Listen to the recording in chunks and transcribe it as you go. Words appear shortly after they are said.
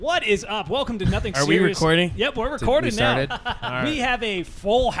What is up? Welcome to Nothing Are Serious. we recording? Yep, we're recording now. Right. We have a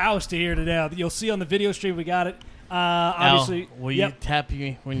full house to hear today. You'll see on the video stream we got it. Obviously, Al, will you tap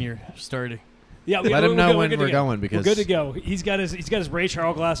me when you're starting? Yeah, Let him know when we're going because we're good to go. He's got his Ray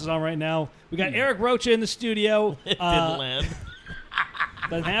Charles glasses on right now. We got Eric Rocha in the studio. It didn't land.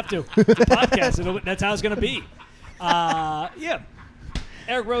 Doesn't have to. It's a podcast. That's how it's going to be. Yeah.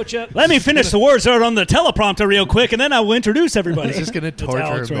 Eric Rocha. Let me finish the words out on the teleprompter real quick, and then I will introduce everybody. he's just going to torture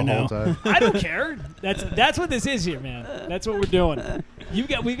Alex him right the now. whole time. I don't care. That's what this is here, man. That's what we're doing.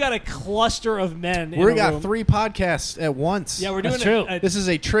 We've got a cluster of men. We got 3 podcasts at once. Yeah, we're doing That's true. This is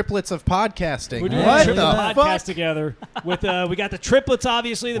a triplets of podcasting. We're doing What a triplet the podcast fuck? together. With we got the triplets,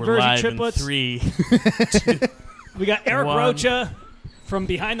 obviously, the We're version live triplets. in 3. We got Eric One. Rocha from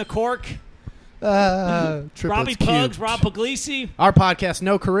Behind the Cork. Triplets Robbie cubed. Pugs, Rob Puglisi. Our podcast,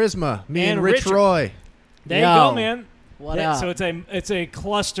 No Charisma. Me And and Rich Richard. Roy. There Yo. you go, man. What up? So it's a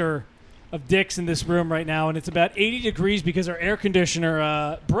cluster of dicks in this room right now, and it's about 80 degrees because our air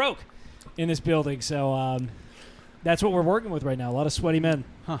conditioner broke in this building. So that's what we're working with right now. A lot of sweaty men.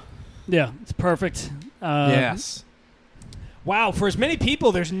 Huh. Yeah, it's perfect. Yes. Wow, for as many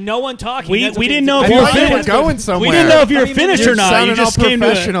people, there's no one talking. We That's didn't okay. know I if you were thought you were finished. going somewhere. We didn't know if you were I mean, finished You're or not. You sounding just all came to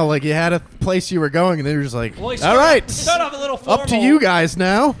professional, like you had a place you were going, and then you're just like, Well, all right, Start off a little formal. up to you guys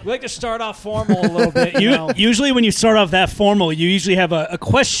now. We like to start off formal a little bit. You know. Usually when you start off that formal, you usually have a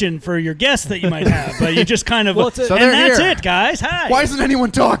question for your guest that you might have, but you just kind of, Well, it's a- So and they're that's here. it, guys. Hi. Why isn't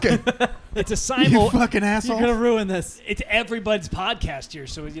anyone talking? It's a you simul. fucking asshole. You're gonna ruin this. It's everybody's podcast here,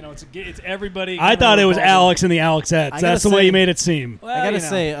 so it's everybody. I thought it was Alex and the Alexettes. I gotta That's the way say- you made it seem. Well, I gotta you know,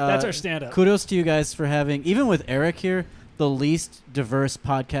 say, that's our stand-up. Kudos to you guys for having, even with Eric here, the least diverse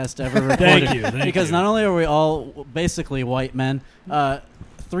podcast ever recorded. Thank you. Thank because you. not only are we all basically white men,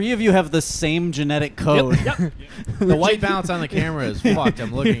 3 of you have the same genetic code. The white balance on the camera is fucked.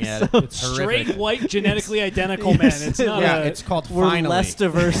 I'm looking at it. It's Straight horrific. white, genetically identical men. It's not Yeah, a, it's called We're Finally. less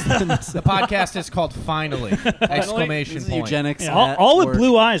diverse than The podcast is called Finally! Exclamation this is point. eugenics. Yeah, all, at all with work.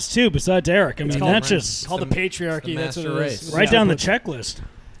 blue eyes, too, besides Eric. I mean, called- that's just called the patriarchy. the That's what master it is. race. right Yeah. down the checklist.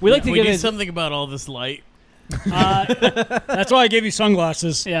 We like to we get need in. something about all this light. That's why I gave you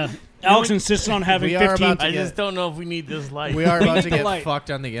sunglasses. Yeah. Alex insists on having We are 15. about to I get- just don't know if we need this light. We are about to the get light.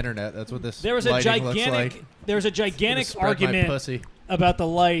 fucked on the internet. That's what this There was a lighting looks gigantic. like. There was a gigantic Spread my argument pussy. about the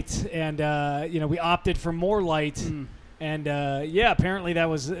light, and we opted for more light. And apparently that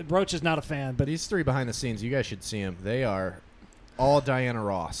was Roach is not a fan, but But these 3 behind the scenes, you guys should see them. They are all Diana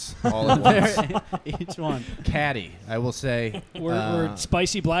Ross, all at once. Each one. Catty, I will say. we're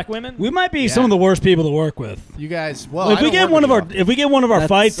spicy black women. We might be Yeah. some of the worst people to work with. You guys, well, if I we don't get work one with of our you all. if we get one of our That's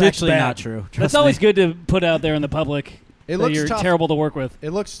fights, it's actually bad. not true. That's Trust always me. good to put out there in the public. It that looks you're tough. terrible to work with. It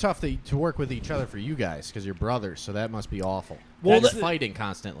looks tough to work with each other for you guys because you're brothers, so that must be awful. Well, That's the- fighting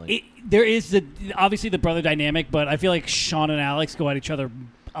constantly. There is obviously the brother dynamic, but I feel like Sean and Alex go at each other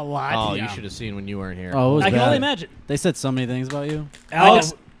a lot. Oh, Yeah. you should have seen when you weren't here. Oh, it was I can bad. only imagine. They said so many things about you.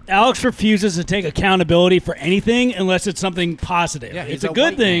 Alex refuses to take accountability for anything unless it's something positive. Yeah, he's it's a a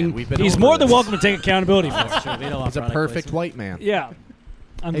good white thing. man. We've been He's over more than this. welcome to take accountability for it. That's true. We don't want He's a product perfect placement. white man. Yeah.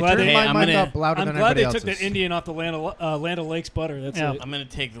 I'm Hey, glad turn they. my I'm mic gonna- up louder I'm than glad they everybody took else's. that Indian off the Land O'Lakes butter. That's Yeah. it. I'm going to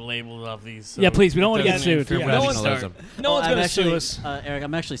take the labels off these. So Yeah, please, we don't wanna it get doesn't sued. interfere Yeah. with No the one's- start. No one's I'm gonna actually, sue us. Eric,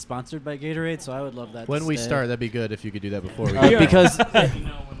 I'm actually sponsored by Gatorade, so I would love that. When to we stay. start, that'd be good if you could do that before we Yeah. go. because You know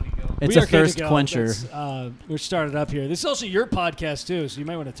when we go. it's We a are good to thirst go. quencher. That's, we're started up here. This is also your podcast too, so you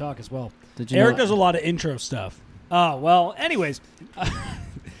might want to talk as well. Did you Eric know? does a lot of intro stuff. Oh well. Anyways,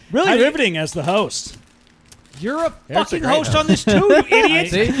 Really How do you- riveting as the host. you're a Eric's a fucking great host host. on this too, you idiot.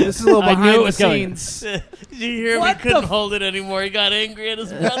 See, this is a little I knew it behind the was coming. scenes. Did you hear What we couldn't the hold it anymore? He got angry at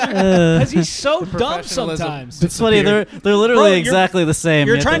his brother. Because he's so dumb professionalism. sometimes. It's funny. They're literally Bro, you're- exactly the same.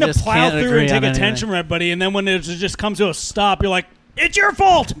 You're yet trying they to just plow can't through agree and take on anything. attention from everybody, and then when it just comes to a stop, you're like, it's your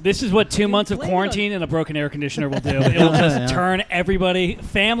fault. This is what 2 months of quarantine and a broken air conditioner will do. It will just Yeah. turn everybody,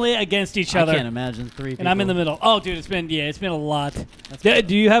 family against each I other. can't imagine 3 people. And I'm in the middle. Oh, dude, it's been a lot.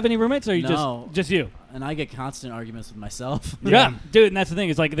 Do you have any roommates, or are you No. just you? And I get constant arguments with myself. Yeah, dude, and that's the thing.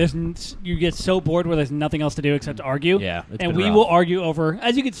 It's like you get so bored where there's nothing else to do except to argue. Yeah, it's and been we rough. will argue over,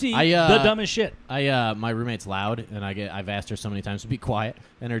 as you can see, the dumbest shit. My roommate's loud, and I've asked her so many times to be quiet,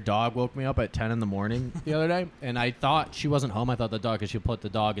 and her dog woke me up at 10 in the morning the other day, and I thought she wasn't home. I thought the dog, because she put the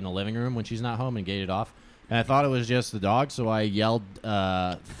dog in the living room when she's not home and gated off. And I thought it was just the dog, so I yelled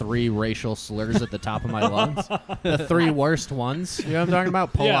 3 racial slurs at the top of my lungs. The 3 worst ones. You know what I'm talking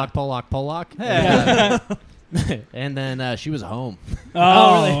about? Polak, Yeah. Polak, Polak. And then she was home.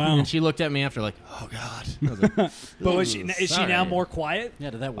 Oh, really? wow. And she looked at me after like, oh, God. I was like, But is she now sorry. more quiet? Yeah,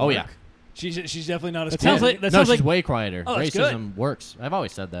 did that work? Oh, yeah. She's definitely not as. That sounds cool. like- no, sounds she's like- way quieter. Oh, that's good. Racism works. I've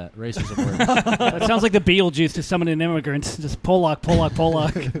always said that. Racism works. That sounds like the Beetlejuice to summon an immigrant. Just Polak.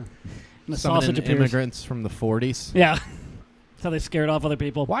 And the sausage Summoning appears. immigrants from the 40s. Yeah. That's how they scared off other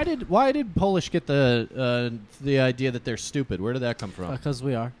people. Why did Polish get the idea that they're stupid? Where did that come from? Because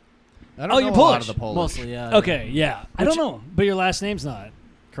we are. I don't Oh, know you're a lot Polish. of the Polish. Mostly, yeah. Okay, yeah. I don't know, but your last name's not.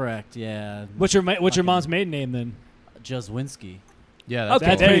 Correct, yeah. What's your Fucking mom's maiden name then? Jazwinski. Yeah, that's Okay,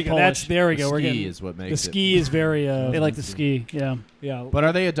 That's there very you go. Polish. There we the go. We're ski getting is what the makes it. ski is very. They like to ski. Yeah. Yeah. But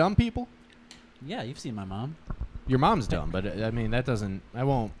are they a dumb people? Yeah, you've seen my mom. Your mom's dumb, but I mean that doesn't. I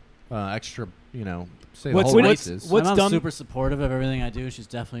won't extra. Say What's- the whole what's- races. what's my mom's dumb- super supportive of everything I do. She's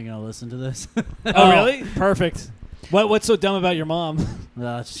definitely going to listen to this. Oh, really? Perfect. What's so dumb about your mom?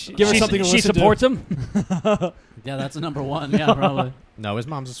 Give her something to She listen to. supports him. Yeah, that's a number one. Yeah, probably. No, his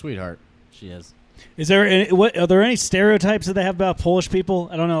mom's a sweetheart. She is. Is there are there any stereotypes that they have about Polish people?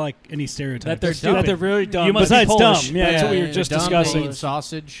 I don't know, like any stereotypes. That they're dumb. That they're really dumb. You must Besides be Polish. dumb. Yeah, That's what we yeah, were just Dumb, discussing. they eat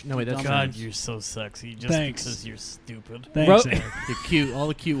sausage. No, wait, that's Dumb. God, you're so sexy just Thanks. because you're stupid. Thanks. Ro- Eric. You're cute. All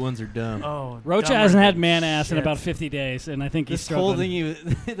the cute ones are dumb. Oh, Rocha dumber hasn't had than man ass in shit. about 50 days, and I think he's This whole struggling.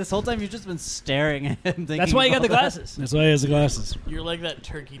 thing, this whole time you've just been staring at him. Thinking That's why you got the about- glasses. That's why he has the glasses. You're like that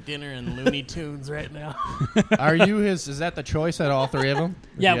turkey dinner in Looney Tunes right now. Are you his? Is that the choice at all three of them? If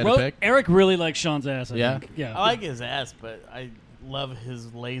you Yeah, had to pick? Eric really likes Sean's ass. I Yeah? think. Yeah. I like his ass, but I love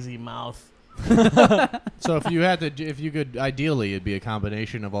his lazy mouth. So if you had to, if you could, ideally, it'd be a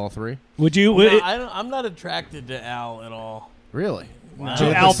combination of all three. Would you? No, I'm not attracted to Al at all. Really? Wow. Two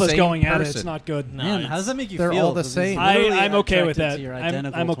With the alphas same going at it. It's person. not good. No, Man, it's- how does that make you they're feel? all the 'Cause he's same. literally I'm okay with attracted that. to your I'm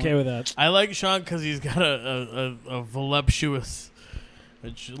identical okay twin. with that. I like Sean because he's got a voluptuous,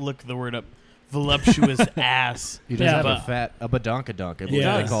 look the word up, voluptuous ass. He does Yeah, have but- a badonkadunk, I believe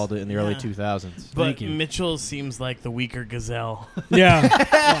Yeah. they called it in the early Yeah. 2000s. But Thank you. Mitchell seems like the weaker gazelle.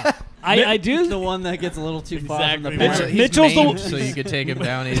 Yeah. I do. The one that gets a little too far from the Exactly. parent. He's Mitchell's the maimed, so you could take him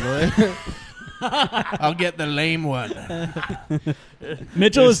down easily. I'll get the lame one.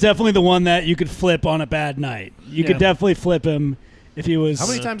 Mitchell is definitely the one that you could flip on a bad night. You could Yeah. definitely flip him if he was. How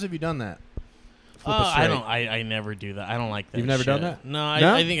many times have you done that? Flip a I straight. don't. I never do that. I don't like that. You've never done shit. that? No,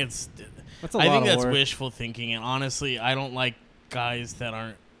 No? I think it's. That's a I lot think of that's work. wishful thinking, and honestly, I don't like guys that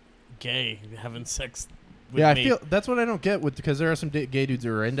aren't gay having sex with Yeah, I me. feel that's what I don't get with because there are some gay dudes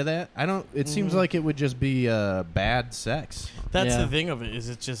who are into that. I don't. It seems Mhm. like it would just be bad sex. That's Yeah. the thing of it. Is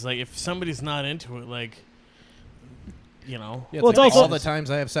it's just like if somebody's not into it, like, you know, Yeah, Well, it's like also- all the times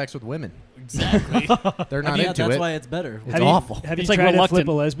I have sex with women. exactly. They're not Yeah, into that's it. why it's better. It's Have you- awful. Have you It's like tried to reluctant. flip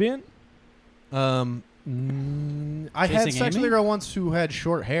a lesbian? I had Chasing sex with Amy? a girl once who had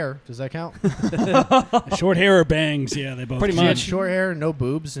short hair. Does that count? Short hair or bangs? Yeah, they both. Pretty She had much. short hair, no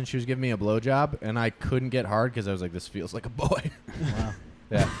boobs, and she was giving me a blowjob, and I couldn't get hard because I was like, "This feels like a boy." Wow.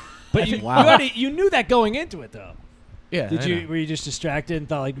 Yeah, But you, Wow. you knew that going into it though. yeah. Did I you? know. Were you just distracted and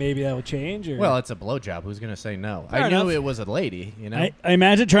thought like maybe that would change? Or? Well, it's a blowjob. Who's gonna say no? Fair I knew enough. it was a lady. You know. I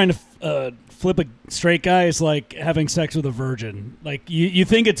imagine trying to flip a straight guy is like having sex with a virgin. Like you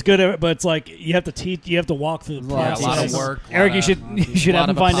think it's good, but it's like you have to teach. You have to walk through the Yeah, a process. lot of Jesus. work. Eric, lot you of- should you should lot have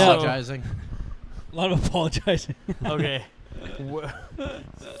him of find out. apologizing. A lot of apologizing. Okay.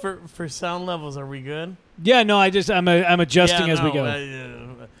 For sound levels, are we good? Yeah, no, I'm adjusting Yeah, as we no,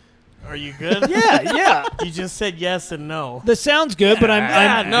 go. are you good? yeah. You just said yes and no. The sound's good, but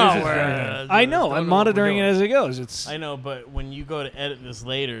I'm no. I know. I'm monitoring it as. as it goes. It's. I know, but when you go to edit this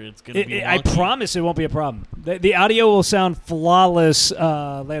later, it's gonna be. I wonky. promise it won't be a problem. The audio will sound flawless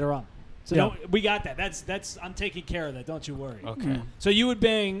later on. So Yeah. don't, we got that. That's I'm taking care of that. Don't you worry. Okay. So you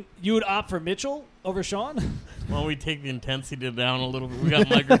would opt for Mitchell over Sean? Well, we take the intensity down a little bit. We got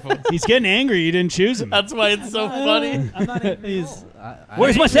microphones. He's getting angry. You didn't choose him. That's why it's so funny. I'm not. He's,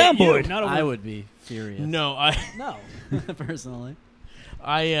 Where's my soundboard? Not over, I would be furious. No, No. personally.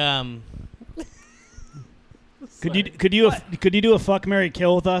 I Could you do a fuck, marry,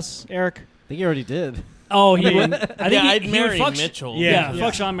 kill with us, Eric? I think you already did. Oh, he wouldn't. I think I'd he would marry fuck Mitchell. Yeah, Yeah.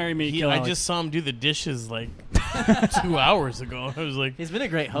 fuck Sean, marry me. kill I Alex. just saw him do the dishes like 2 hours ago. I was like, He's been a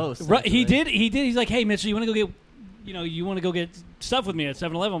great host. Right, he actually. did. He's like, hey, Mitchell, you want to go get, you want to go get stuff with me at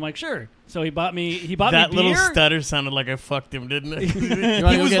 7-Eleven? I'm like, sure. So he bought me that me little beer. stutter sounded like I fucked him, didn't it? You want he to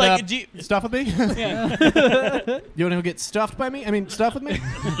go was get like, "Gee, stuff with me? Yeah. You want to go get stuffed by me? I mean, stuff with me?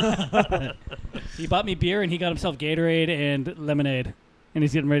 He bought me beer and he got himself Gatorade and lemonade, and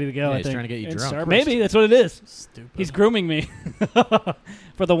he's getting ready to go. Yeah, I he's think. trying to get you And drunk. Starbucks. Maybe that's what it is. Stupid. He's grooming me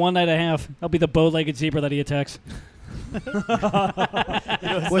for the one night I have. I'll be the bow-legged zebra that he attacks.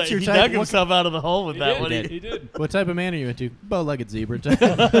 What's your he type? dug himself out of the hole with that one. He did. What type of man are you into? Bow-legged zebra.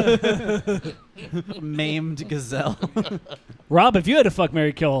 Maimed gazelle. Rob, if you had to fuck,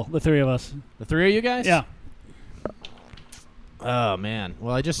 marry, kill the three of us. The three of you guys? Yeah. Oh man.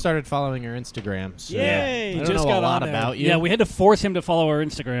 Well, I just started following your Instagram. So Yay! I don't Just know got a lot on there. about you. Yeah, we had to force him to follow our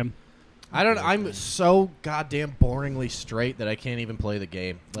Instagram. I don't. I'm so goddamn boringly straight that I can't even play the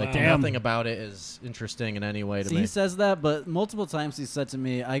game. Like Wow. Damn. nothing about it is interesting in any way to See, me. he says that, but multiple times he said to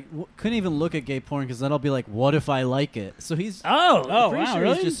me, I couldn't even look at gay porn because then I'll be like, what if I like it? So he's pretty sure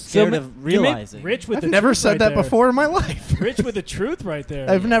he's just scared of realizing. Rich with I've the never truth said right that there. before in my life. Rich with the truth right there.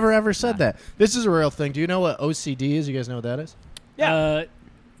 I've never ever said that. This is a real thing. Do you know what OCD is? You guys know what that is? Yeah.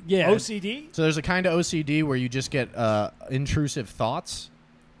 Yeah. OCD? So there's a kind of OCD where you just get intrusive thoughts.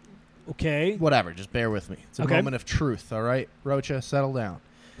 Okay. Whatever, just bear with me. It's a Okay. moment of truth, all right? Rocha, settle down.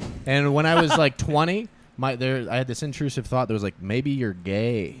 And when I was like 20, I had this intrusive thought that was like, maybe you're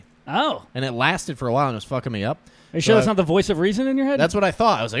gay. Oh. And it lasted for a while and it was fucking me up. Are you sure So that's not the voice of reason in your head? That's what I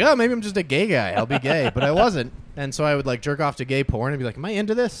thought. I was like, oh, maybe I'm just a gay guy. I'll be gay. But I wasn't. And so I would like jerk off to gay porn and be like, am I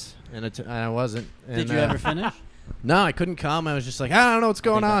into this? And I wasn't. And, Did you ever finish? No, I couldn't come. I was just like, I don't know what's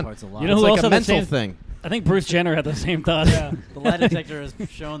going on. You know It's who like else a had the mental same thing. I think Bruce Jenner had the same thought. Yeah. The lie detector has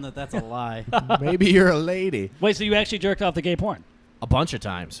shown that that's a lie. Maybe you're a lady. Wait, so you actually jerked off the gay porn? A bunch of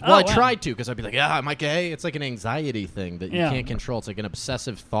times. Oh, Well, I wow. tried to because I'd be like, am I gay? It's like an anxiety thing that you Yeah. can't control. It's like an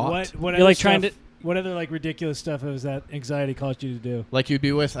obsessive thought. What You're like trying stuff, to. What other like ridiculous stuff was that anxiety caused you to do? Like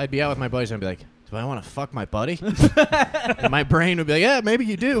I'd be out with my buddies and I'd be like, do I want to fuck my buddy? And my brain would be like, yeah, maybe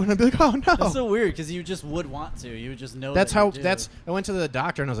you do. And I'd be like, oh no. That's so weird because you just would want to. You would just know. That's that how. you do. That's. I went to the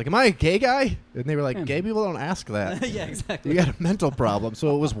doctor and I was like, "Am I a gay guy?" And they were like, "Gay people don't ask that. yeah, exactly. You got a mental problem."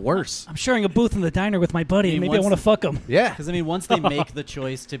 So it was worse. I'm sharing a booth in the diner with my buddy. I mean, Maybe I once want to fuck him. Yeah. Because I mean, once they make the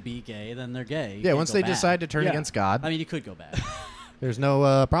choice to be gay, then they're gay. You Yeah. can't Once go they back. decide to turn Yeah. against God, I mean, you could go back. there's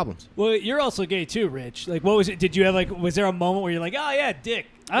no problems. Well, you're also gay too, Rich. Like, what was it? Did you have like? Was there a moment where you're like, oh yeah, dick,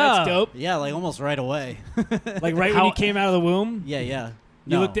 that's dope? Yeah, like almost right away. Like right when you came out of the womb, yeah. you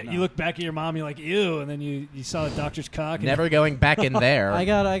No, looked at no. you looked back at your mom, you're like, ew, and then you saw the doctor's cock. And Never going back in there. I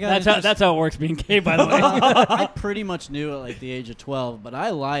got. That's how it works being gay, by the way. I pretty much knew at like the age of 12, but I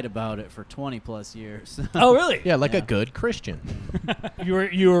lied about it for 20 plus years. Oh really? Yeah, like Yeah. a good Christian. You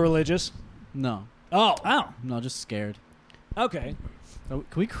were religious? No, Oh, no, just scared. okay. Oh,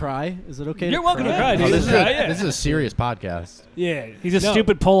 can we cry? Is it okay? You're welcome to cry, Oh, dude. this, is Yeah, a, yeah. this is a serious podcast. Yeah, He's a No.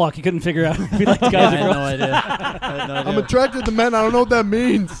 stupid Pollock. He couldn't figure out if he liked Yeah, guys I or had girls. no idea. I had no idea. I'm attracted to men. I don't know what that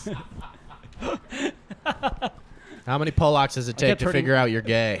means. How many Polacks does it take kept to hurting- figure out you're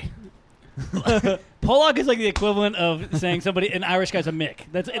gay? Pollock is like the equivalent of saying somebody an Irish guy's a Mick.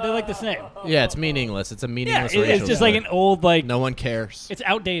 They're like the same. Yeah, it's meaningless. It's a Yeah, meaningless it's racial just like slur. an old like. No one cares. It's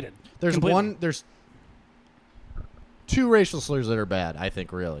outdated. There's completely. there's two racial slurs that are bad, I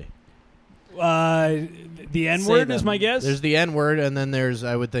think, really. The N word is them. my guess. There's the N word, and then there's,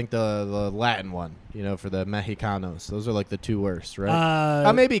 I would think, the Latin one, for the Mexicanos. Those are like the two worst,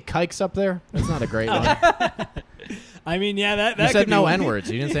 right? Maybe Kike's up there. That's not a great one. I mean, yeah, that You could said be no one. N words.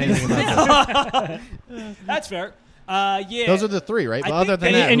 You didn't say anything about that. That's fair. Yeah. Those are the three, right? I But other think-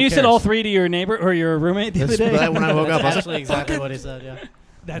 than that, And who you said cares? all three to your neighbor or your roommate the other That's day. that when I woke up. I That's was like, actually exactly what he said. Yeah.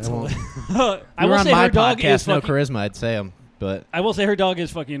 That's I won't- hilarious. I we were will on say my her dog is podcast, no fucking. charisma. I'd say them, but I will say her dog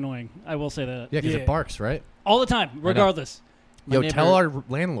is fucking annoying. I will say that. yeah, because Yeah. it barks, right? All the time, regardless. My Yo, neighbor- tell our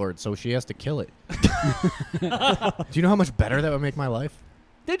landlord so she has to kill it. Do you know how much better that would make my life?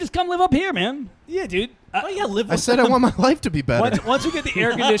 They just come live up here, man. Yeah, dude. Oh yeah, live I said I want my life to be better. Once we get the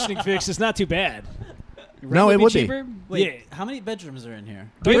air conditioning fixed, it's not too bad. No, it would be. cheaper. Wait, Yeah. how many bedrooms are in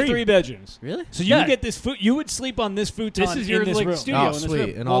here? We have Three. 3 bedrooms. Really? So you Yeah. would get this food. You would sleep on this futon This is your, in this like, room. studio. Oh, in this sweet.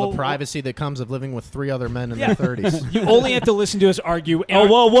 room. And all Well, the privacy that comes of living with 3 other men in Yeah. their 30s. You only have to listen to us argue. Oh,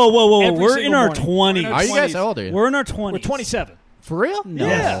 whoa! Every We're in single our morning. 20s. Are you guys, how old are you? We're in our 20s. We're 27. For real? No.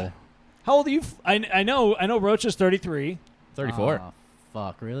 Yeah. How old are you? I know. Roach is 33. 34. Oh,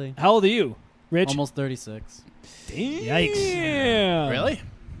 fuck, really? How old are you, Rich? Almost 36. Yikes. Yeah. Really?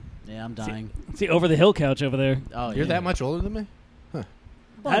 Yeah, I'm dying. See, over the hill couch over there. Oh, You're yeah. that much older than me? Well,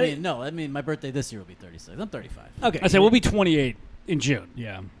 How I do mean, no. I mean, my birthday this year will be 36. I'm 35. Okay. I said we'll be 28 in June.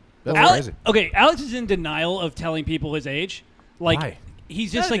 Yeah. That's Alex, crazy. okay, Alex is in denial of telling people his age. Like Why?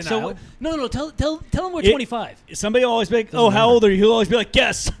 he's just Not like so. denial. No. Tell him we're It- 25. Somebody will always be like, "Oh, Doesn't how matter. old are you?" He'll always be like,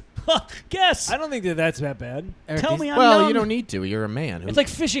 "Guess." Guess. I don't think that's that bad. Eric, Tell these- me I'm Well, young. you don't need to. You're a man. Who- It's like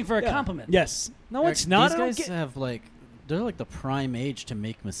fishing for a Yeah. compliment. Yes. No, Eric, it's not. These I don't guys get- have they're like the prime age to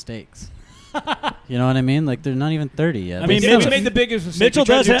make mistakes. You know what I mean? Like they're not even 30 yet. I mean, They we still- made the biggest mistake. Mitchell We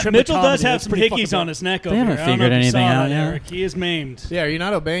tried does to have trim Mitchell the does comedy. have That's some pretty hickeys fucking on his neck over They here. haven't I don't know figured if you anything saw out that, yet. Eric. He is maimed. Yeah, are you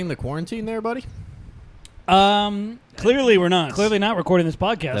not obeying the quarantine there, buddy? Clearly we're not. Clearly not recording this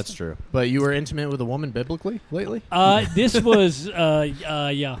podcast. That's true. But you were intimate with a woman biblically lately? This was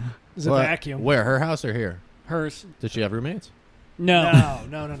yeah. It was a vacuum. Where? Her house or here? Hers. Did she have roommates? No.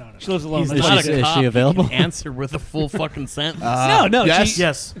 She lives alone. He's Is not she- a is cop. she available? He can answer with a full fucking sentence. No. Yes.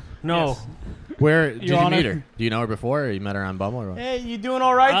 Yes. No. Yes. Where did you Honor. meet her? Do you know her before, or you met her on Bumble? Or what? Hey, you doing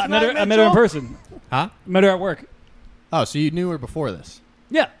all right I tonight, met her in person. Huh? Met her at work. Oh, so you knew her before this?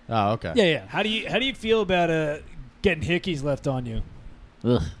 Yeah. Oh, okay. Yeah. How do you feel about getting hickeys left on you?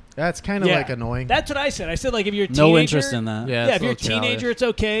 Ugh. That's kind of Yeah. like annoying. That's what I said. I said like if you're a teenager, No interest in that. Yeah, Yeah, it's if you're a little childish. teenager, it's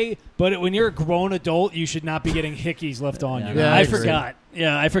okay. But when you're a grown adult, you should not be getting hickeys left on you. Yeah, I I agree. forgot.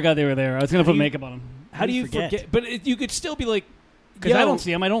 Yeah, I forgot they were there. I was gonna How put do you- makeup on them. How do you forget? forget? But you could still be like, Because I don't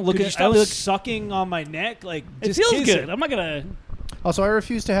see them. I don't look Could you at. I stop look. sucking on my neck? Like, It just feels kiss good. it. I'm not gonna. Also, I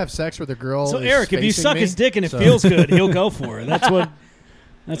refuse to have sex with a girl. So who's Eric, if you facing suck me, his dick and it so- feels good, he'll go for it. That's what.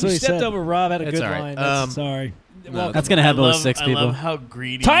 That's You what he stepped said. over Rob. Had a It's good all right. line. That's- Sorry. welcome. That's gonna happen with 6 I people. love how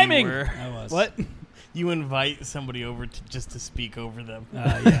greedy Timing! you were. I was. What? You invite somebody over just to speak over them.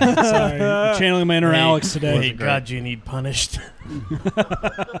 Yeah. Sorry. I'm channeling my inner Hey, Alex today. Hey, God, you need punished.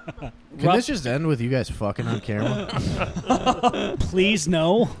 Can this just end with you guys fucking on camera? Please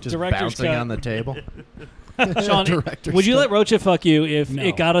no. Just Director's bouncing cut. on the table? Sean, Director's would you cut. let Rocha fuck you if No.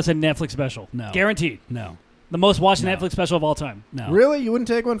 it got us a Netflix special? No. Guaranteed. No. The most watched No. Netflix special of all time. No. Really? You wouldn't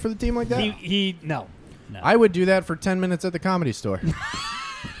take one for the team like that? No. No. I would do that for 10 minutes at the Comedy Store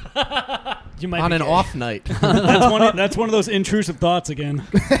You might on be an gay. off night. That's one of those intrusive thoughts again.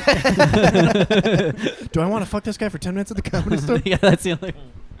 Do I want to fuck this guy for 10 minutes at the Comedy Store? Yeah, that's the only.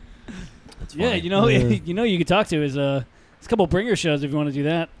 Yeah, you know, you could talk to is it's a couple bringer shows if you want to do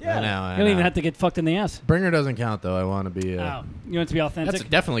that. I know. You don't even have to get fucked in the ass. Bringer doesn't count, though. I want to be... Oh, you want it to be authentic? That's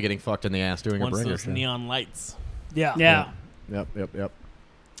definitely getting fucked in the ass doing Once a Bringer those show. neon lights. yeah. Yep.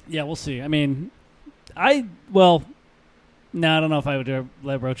 Yeah, we'll see. I mean, I don't know if I would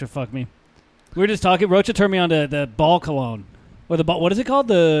let Rocha fuck me. We were just talking. Rocha turned me on to the ball cologne. Or the ball, what is it called?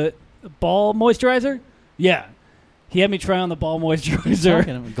 The ball moisturizer? Yeah. He had me try on the ball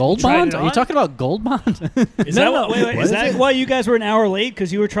moisturizer. Gold Tried Bond? it Are you on? talking about Gold Bond? Is No, that no, wait, is is that it? why you guys were an hour late?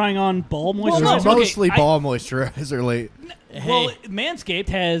 Because you were trying on ball Well, moisturizer? no, It's okay, mostly I- ball moisturizer late. Well, Manscaped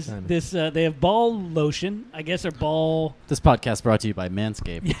has Kinda. this. They have ball lotion. I guess they're ball. This podcast brought to you by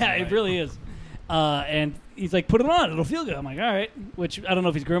Manscaped. Yeah, it really is. And he's like, put it on. It'll feel good. I'm like, all right. Which I don't know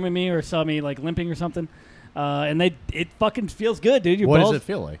if he's grooming me or saw me like limping or something. And it fucking feels good, dude. Your What balls, does it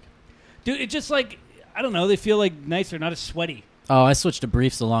feel like? dude. It just like I don't know. They feel like nicer, not as sweaty. Oh, I switched to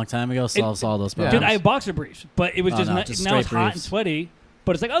briefs a long time ago. Solves all those Yeah. problems. Dude, I have boxer briefs, but it was Oh, just, no, not, just now it's straight hot and briefs. sweaty.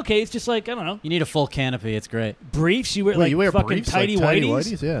 But it's like okay, it's just like I don't know. You need a full canopy. It's great. Briefs. You wear Wait, like you wear fucking briefs tidy like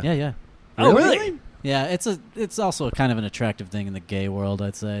whities. Yeah. Yeah, yeah. Oh really? Yeah, it's also kind of an attractive thing in the gay world,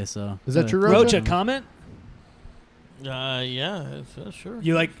 I'd say. So Is that true, Rocha, Rocha? comment. Yeah, sure.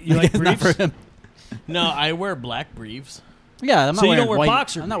 You like Not briefs? for him. No, I wear black briefs. Yeah, I'm So not you wearing don't wear white,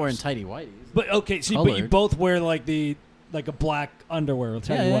 boxer I'm not wearing briefs? tidy whities. But okay, so but you Colored. both wear like a black underwear, with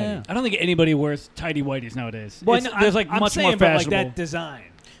tidy Yeah, yeah, whities. yeah. I don't think anybody wears tidy whities nowadays. Well, It's- I know- there's like I'm much saying, more but, like, fashionable. that design.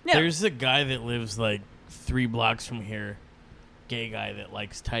 Yeah. There's a guy that lives like 3 blocks from here. Gay guy that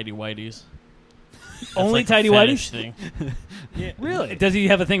likes tidy whities. That's Only like a tidy fetish whities? thing. Really? Does he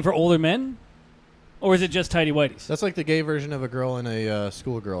have a thing for older men, or is it just tidy whities? That's like the gay version of a girl in a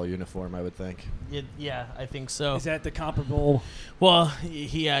schoolgirl uniform, I would think. Yeah, I think so. Is that the comparable? Well,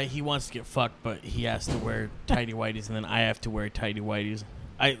 he wants to get fucked, but he has to wear tidy whities, and then I have to wear tidy whities.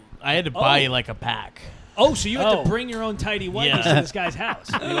 I had to buy like a pack. Oh, so you have Oh. to bring your own tidy whities Yeah. to this guy's house?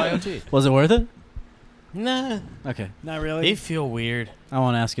 BYOT. Was it worth it? Nah, Okay, Not really. they feel weird. I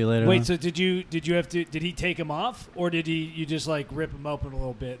won't ask you later. Wait, though. so did you have to? Did he take him off, or did you just like rip him open a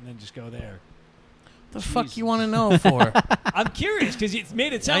little bit and then just go there? The fuck you want to know for? I'm curious because it's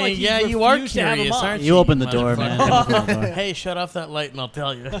made it sound I like mean, he yeah, you are refused to have him curious, off. aren't You opened the door, man. You motherfucker? opened the door. Hey, shut off that light, and I'll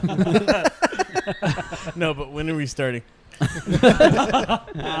tell you. No, but when are we starting?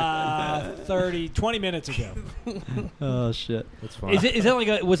 20 minutes ago. Oh shit! That's fine. Is it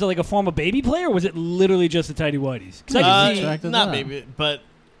like was it like a form of baby play, or was it literally just the tidy whities? 'Cause I can see- attracted not that. baby, but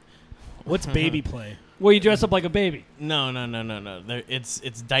What's baby play? where you dress up like a baby. no. It's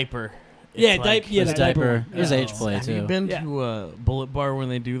diaper. It's Yeah, like, yeah, There's the diaper diaper. one. There's Yeah. age play Have you too. been Yeah. to a Bullet Bar when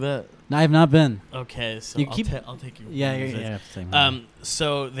they do that? No, I have not been. Okay, so You I'll, keep- I'll take you. Yeah, with yeah, this. yeah. Same thing.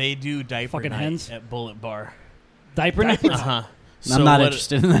 So they do diaper Fucking night hens? at Bullet Bar. Diaper night. Uh-huh. I'm not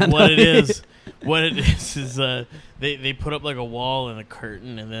interested in that. What it is they put up like a wall and a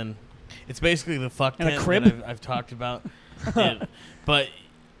curtain, and then it's basically the fuck And a tent crib? that I've talked about. But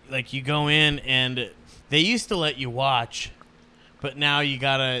like you go in, and they used to let you watch, But now you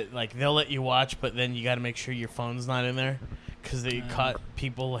gotta they'll let you watch, but then you gotta make sure your phone's not in there because they caught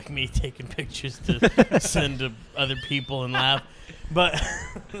people like me taking pictures to send to other people and laugh. But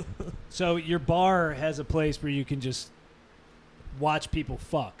so your bar has a place where you can just watch people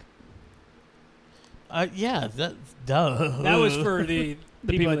fuck. Yeah, duh. That was for the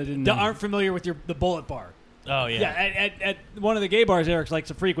people that that aren't familiar with the Bullet Bar. Oh yeah. Yeah, at one of the gay bars Eric likes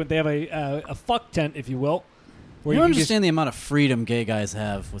to frequent, they have a fuck tent, if you will. Where you understand the amount of freedom gay guys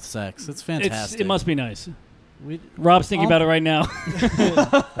have with sex. It's fantastic. It must be nice. Rob's thinking about it right now.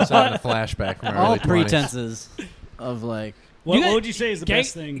 I was having a flashback from my all early 20s. pretenses of what would you say is the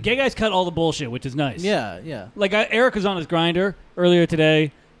best thing? Gay guys cut all the bullshit, which is nice. Yeah. Like Eric was on his Grindr earlier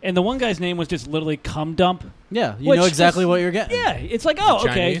today, and the one guy's name was just literally cum dump. Yeah, you know exactly what you're getting. Yeah, it's like, oh, okay.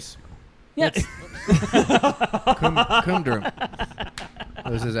 Chinese? Yeah. Kumdrum.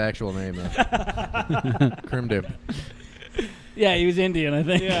 That was his actual name, though. Kumdrum. Yeah, he was Indian, I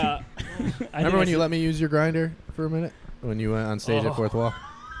think. Yeah. Remember when you let me use your grinder for a minute? When you went on stage at Fourth Wall?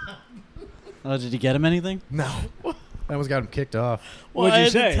 Oh, did you get him anything? No. I almost got him kicked off. Well, What'd you I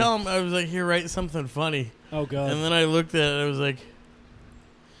had say? to tell him, I was like, here, write something funny. Oh, God. And then I looked at it, I was like,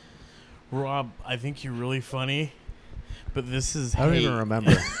 Rob, I think you're really funny, but this is I don't hate. even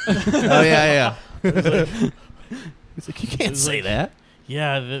remember. Oh, yeah. He's like, you can't say like, that.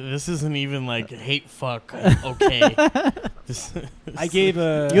 Yeah, this isn't even hate fuck. Okay. I gave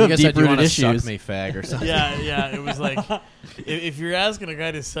a... You have guess said you deep-rooted want to issues. suck me, fag, or something. Yeah. It was like, if you're asking a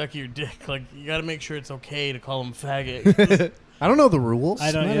guy to suck your dick, you got to make sure it's okay to call him faggot. I don't know the rules.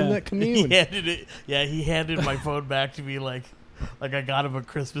 I don't- I'm not yeah. in that community. He handed my phone back to me like I got him a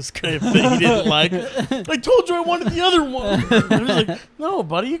Christmas gift that he didn't like. I told you I wanted the other one. I was like, no,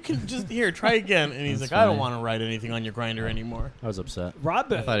 buddy, you can just try again. And he's That's like, I don't funny. want to write anything on your Grinder anymore. I was upset.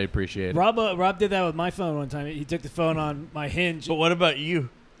 Rob, I thought he'd appreciate it. Rob did that with my phone one time. He took the phone on my Hinge. But what about you?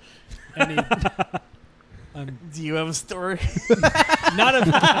 And Do you have a story? not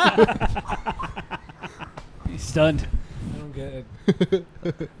a... He's stunned. I don't get it.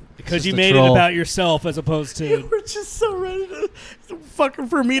 Because you just a made it troll. about yourself as opposed to... We're just so ready to fucking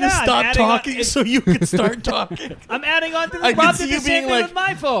for me to Yeah, I'm stop adding on- talking so you can start talking. I'm adding on to I the can Rob see did you the same being thing like- with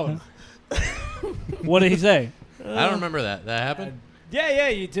my phone. What did he say? I don't remember that. That happened? Yeah,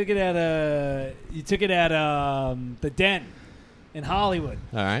 you took it at the Den in Hollywood.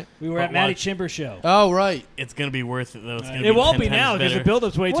 All right. We were But at Matty watch. Chimber show. Oh, right. It's gonna be worth it though. It's gonna It won't 10 be now times because the better.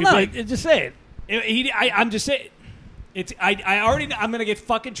 build-up's way Well, too no. big. Just say it. I'm just saying. It's I already. I'm gonna get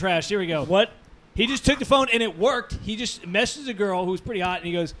fucking trashed. Here we go. What? He just took the phone and it worked. He just messaged a girl who was pretty hot and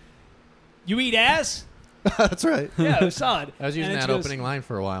he goes, "You eat ass?" That's right. Yeah, it was solid. I was using And then that she goes- opening line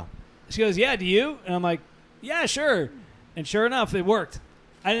for a while. She goes, "Yeah, do you?" And I'm like, "Yeah, sure." And sure enough, it worked.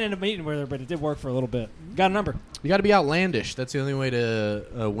 I didn't end up meeting with her, but it did work for a little bit. Got a number. You got to be outlandish. That's the only way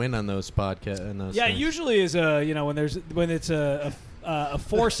to win on those podcasts. Yeah, usually is when it's a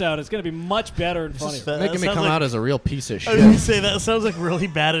force out, it's going to be much better and funnier. That Making me sounds come like- out as a real piece of I was gonna shit. say that sounds like really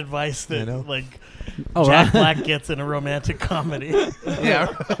bad advice that Oh, Jack right. Black gets in a romantic comedy. Yeah.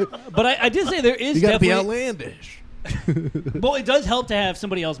 But I did say there is You got to be definitely. outlandish. Well, it does help to have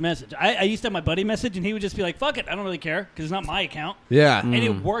somebody else message. I used to have my buddy message, and he would just be like, "Fuck it, I don't really care," because it's not my account, Yeah. and it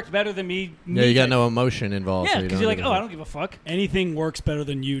worked better than me. Yeah, you got no emotion involved. Yeah, so because don't you're like, give a "Oh, I fuck. don't give a fuck." Anything works better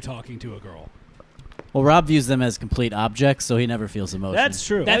than you talking to a girl. Well, Rob views them as complete objects, so he never feels emotion. That's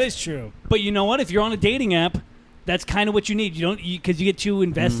true. That is true. But you know what? If you're on a dating app, that's kind of what you need. You don't because you get too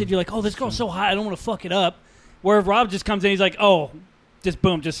invested. You're like, "Oh, this girl's so hot, I don't want to fuck it up." Where if Rob just comes in, he's like, "Oh, just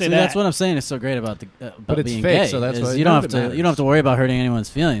boom, just say See, that." that's what I'm saying is so great about But it's being fake, gay. so that's is why you don't none have of it to. You matters. don't have to worry about hurting anyone's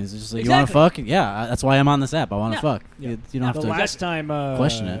feelings. It's just like you want to Exactly. fuck. Yeah, that's why I'm on this app. I want to Yeah. fuck. Yeah. You don't have the to. last time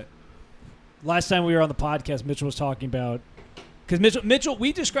question it. Last time we were on the podcast, Mitchell was talking about because Mitchell.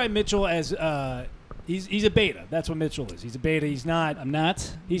 We describe Mitchell as he's a beta. That's what Mitchell is. He's a beta. He's not. I'm not.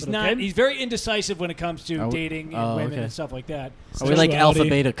 He's but not. okay. He's very indecisive when it comes to Are we- dating and oh, women okay. and stuff like that. Are we like Sexuality. alpha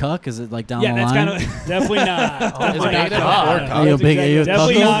beta cuck? Is it like down Yeah, the that's line? kind of Definitely not. Oh definitely my not God. cuck. Are you a big- are you a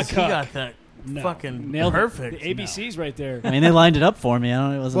Definitely cuck? not You cuck. got that No. fucking Nailed it. perfect. The ABC's right there. I mean, they lined it up for me. I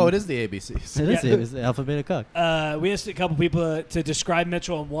don't. It wasn't. Well, it is the ABCs. It is. Yeah. It was alpha beta cuck. We asked a couple people to describe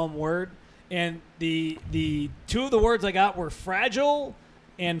Mitchell in one word, and the two of the words I got were fragile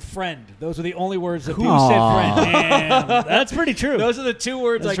and friend. Those are the only words that people said. Aw. Friend. Damn, that's pretty true. Those are the two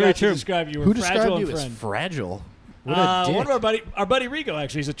words That's I very got to true. describe you. Were Who fragile described you and as friend. fragile? What a dick. One of our buddy Rigo,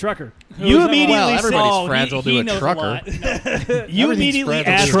 actually, he's a trucker. You Who's, immediately Well, said, everybody's oh, fragile he to a knows trucker. lot. you Everything's immediately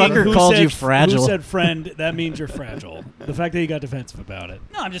fragile. asked Trucker who called said, you fragile. Who said friend? That means you're fragile. The fact that you got defensive about it.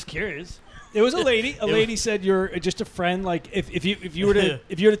 No, I'm just curious. It was a lady. A lady said you're just a friend. Like if you were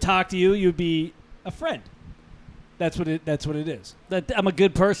to talk to you, you'd be a friend. That's what it is. That I'm a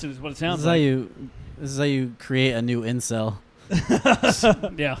good person is what it sounds like. This is how you create a new incel.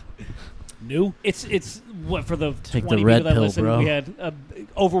 Yeah. New? It's what for the Take 20 the red people that pill, listened, bro. we had an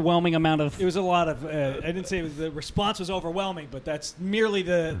overwhelming amount of. It was a lot of. I didn't say the response was overwhelming, but that's merely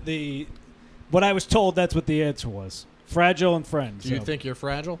the what I was told. That's what the answer was. Fragile and friends. Do you think you're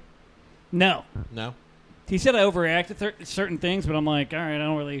fragile? No. No. He said I overreact to certain things, but I'm like, all right, I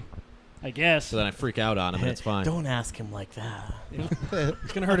don't really. I guess. So then I freak out on him, and it's fine. Don't ask him like that.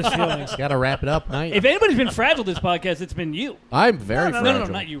 It's gonna hurt his feelings? Got to wrap it up, night. If anybody's been fragile this podcast, it's been you. I'm very No, fragile.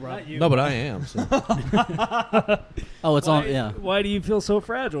 No, not you, Rob. Not you. No, but I am. So. Oh, it's all yeah. Why do you feel so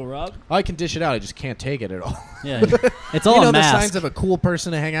fragile, Rob? I can dish it out. I just can't take it at all. Yeah. It's all you know a the mask. signs of a cool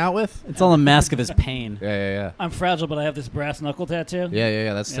person to hang out with? It's all a mask of his pain. Yeah. I'm fragile, but I have this brass knuckle tattoo.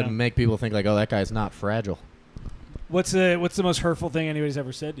 Yeah. That's Yeah. to make people think like, oh, that guy's not fragile. What's the most hurtful thing anybody's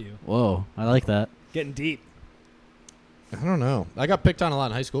ever said to you? Whoa, I like that. Getting deep. I don't know. I got picked on a lot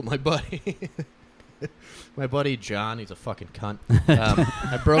in high school. My buddy John, he's a fucking cunt.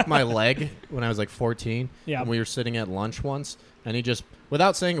 I broke my leg when I was like 14. Yeah. And we were sitting at lunch once, and he just,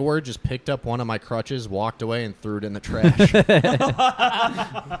 without saying a word, just picked up one of my crutches, walked away, and threw it in the trash.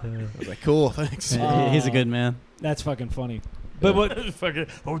 I was like, cool, thanks. He's a good man. That's fucking funny. But what? Fucking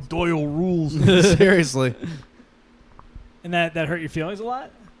Doyle rules. Seriously. And that hurt your feelings a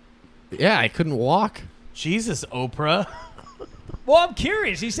lot? Yeah, I couldn't walk. Jesus, Oprah. Well, I'm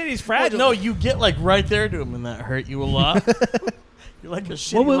curious. He said he's fragile. No, you get like right there to him, and that hurt you a lot. You're like a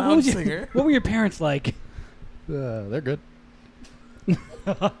shitty loud singer. What were your parents like? They're good.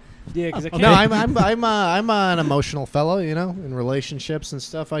 Yeah, because No, I'm an emotional fellow. You know, in relationships and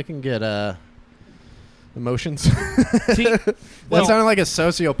stuff, I can get emotions. That sounded like a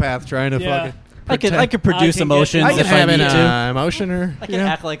sociopath trying to fucking. I could produce emotions I can if have I need to. an emotion, or I can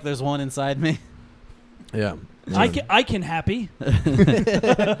act like there's one inside me. Yeah. I can happy.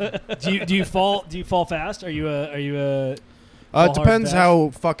 do you fall fast? Are you a It fall depends hard how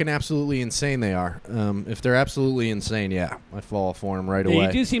fucking absolutely insane they are. If they're absolutely insane, yeah, I fall for them right Yeah, away.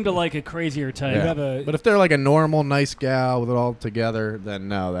 you do seem to like a crazier type. Yeah. have a- But if they're like a normal, nice gal with it all together, then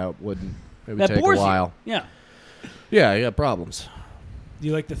no, that wouldn't. It would That take a bores you. while. Yeah. Yeah, you got problems. Do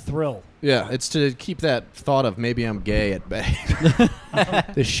you like the thrill? Yeah, it's to keep that thought of maybe I'm gay at bay.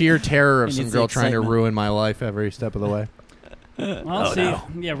 The sheer terror of And some it's girl the trying to excitement. ruin my life every step of the way. Well,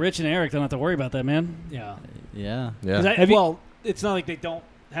 yeah, Rich and Eric don't have to worry about that, man. Yeah. Yeah. Yeah. Well, it's not like they don't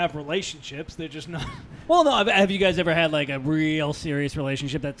have relationships. They're just not. Well, no. Have you guys ever had like a real serious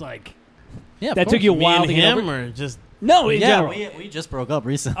relationship that's like Yeah. that took you a Me while and to get him, over? or just No, in Yeah, general. we just broke up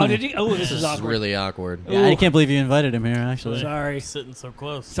recently. Oh, did you? Oh, this This is is awkward. really awkward. Yeah, I Ooh. can't believe you invited him here. Actually. Sorry. sitting so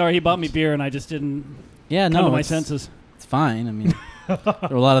close. Sorry, he bought me beer and I just didn't Yeah, come no, to my it's, senses. it's fine. I mean, there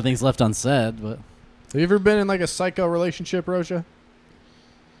were a lot of things left unsaid, but Have you ever been in like a psycho relationship, Roja?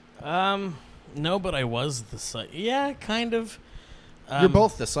 No, but I was the yeah, kind of. You're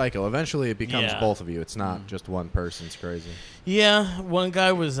both the psycho. Eventually, it becomes yeah. both of you. It's not just one person's crazy. Yeah, one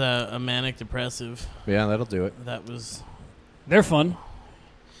guy was a manic depressive. Yeah, that'll do it. That was. They're fun.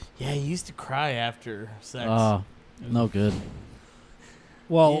 Yeah, he used to cry after sex. oh, no good.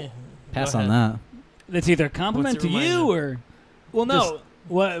 Well, Yeah. Pass Go on ahead. that. It's either a compliment What's it to remind you you? or well, no.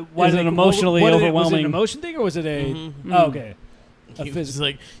 What? Was it emotionally Was it an overwhelming? emotion thing, or was it a? Mhm. Oh, okay. A He was physical.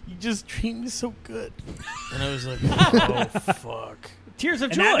 like, "You just treat me so good," and I was like, "Oh fuck." Tears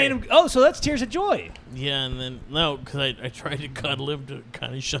of And joy. that made him. Oh, so that's tears of joy. Yeah, and then no, because I tried to cuddle him to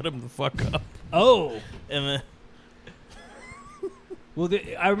kind of shut him the fuck up, Oh. and then Well,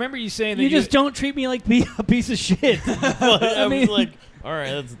 I remember you saying that you just don't treat me like a piece of shit. I mean- was like, "All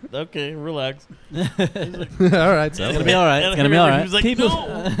right, that's okay, relax." All right, so It's gonna be all right. And It's I gonna be remember all He right. was like, People-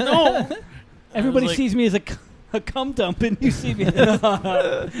 "No." Everybody like- sees me as a cum dump, and you see me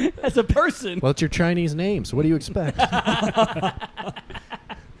as a person. Well, it's your Chinese name, so what do you expect?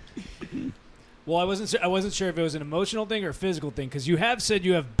 Well, I wasn't sure if it was an emotional thing or a physical thing because you have said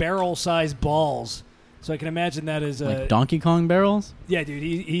you have barrel-sized balls, so I can imagine that is Like Donkey Kong barrels. yeah, dude.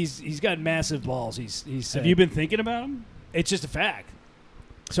 He's got massive balls. He's said. Have you been thinking about him? It's just a fact.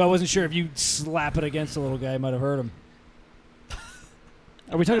 So I wasn't sure if you slap it against a little guy, it might have hurt him.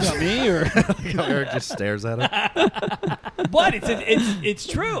 Are we talking about me or? Eric just stares at him. But it's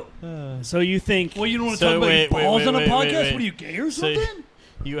true. So you think? Well, you don't want So to talk about wait, your balls wait, on a wait, podcast? wait. What are you, gay or So- something?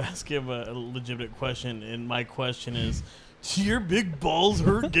 You ask him a legitimate question, and my question is, "Do your big balls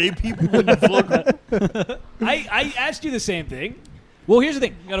hurt gay people when you fuck?" I asked you the same thing. Well, here's the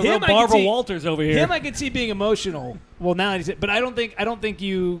thing. Got a real Him I can Barbara see- Walters over here. Him, I could see being emotional. Well, now he's, but I don't think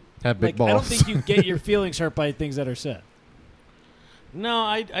you Have big like, balls. I don't think you get your feelings hurt by things that are said. No,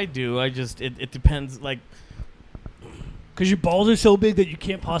 I do. I just it depends. Like Because your balls are so big that you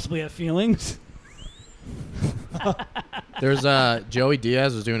can't possibly have feelings. There's Joey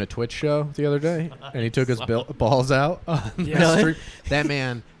Diaz was doing a Twitch show the other day, and he took his balls out on the stream. That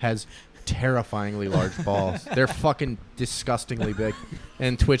man has terrifyingly large balls. They're fucking disgustingly big.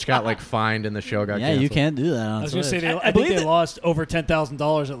 And Twitch got like fined, and the show got canceled. You can't do that on I was going to Twitch. say, I think they lost over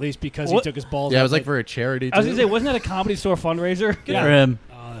 $10,000 at least because he took his balls out. Yeah, it was like for a charity. I was going to say, wasn't that a Comedy Store fundraiser? Good for him.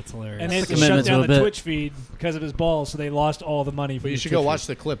 Oh, that's hilarious. And That's they a had to shut commitment to down a the bit. Twitch feed because of his balls, so they lost all the money. But you should go watch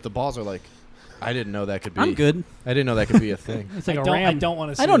the clip. The balls are like, I didn't know that could be. I'm good. I didn't know that could be a thing. It's like I don't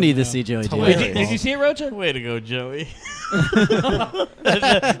want to see I don't need to it, see Joey It's Diaz. hilarious. Did you see it, Rocha? Way to go, Joey.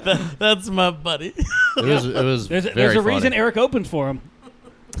 That's my buddy. It was There's very a reason funny. Eric opened for him.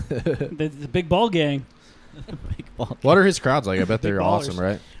 the big ball gang. Big ball. What are his crowds like? I bet they're Big awesome, ballers.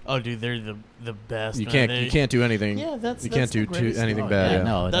 right? Oh, dude, they're the best. You man. can't do anything. Yeah, you can't do anything bad. Yeah.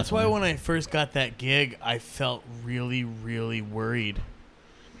 No, That's why definitely. when I first got that gig, I felt really, really worried.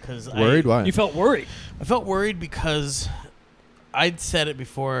 Worried? Why? You felt worried. I felt worried because I'd said it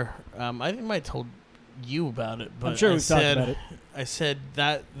before. I think I might have told you about it, but I'm sure I we've talked said, about it. I said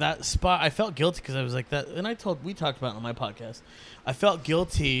that spot. I felt guilty because I was like that, and we talked about it on my podcast. I felt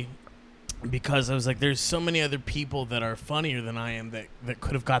guilty because I was like, there's so many other people that are funnier than I am that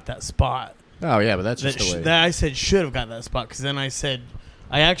could have got that spot. Oh yeah, but that's just the way. That I said should have got that spot because then I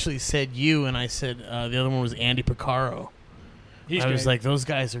actually said you, and I said the other one was Andy Picaro. I was like, those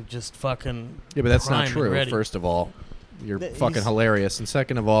guys are just fucking. Yeah, but that's not prime and true. ready. First of all, you're He's- fucking hilarious, and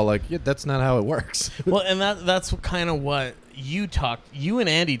second of all, like that's not how it works. Well, and that's kind of what you and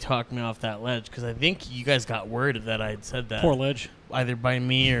Andy talked me off that ledge because I think you guys got word that I had said that. Poor ledge. Either by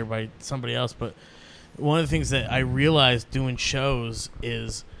me or by somebody else. But one of the things that I realized doing shows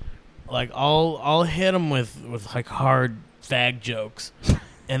is like I'll hit them with like hard fag jokes,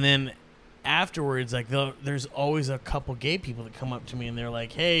 and then afterwards, like there's always a couple gay people that come up to me and they're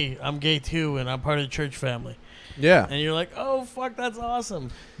like, "Hey, I'm gay too, and I'm part of the church family." Yeah. And you're like, "Oh fuck, that's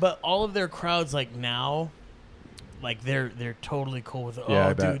awesome!" But all of their crowds, like now, like they're totally cool with it. Yeah,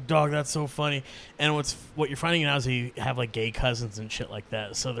 I Oh, bet. dude, dog, that's so funny. And what you're finding now is you have like gay cousins and shit like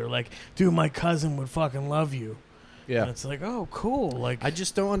that. So they're like, "Dude, my cousin would fucking love you." Yeah. And it's like, "Oh, cool." Like I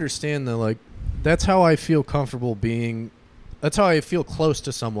just don't understand the like. That's how I feel comfortable being. That's how I feel close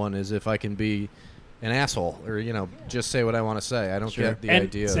to someone is if I can be an asshole or just say what I want to say. I don't get the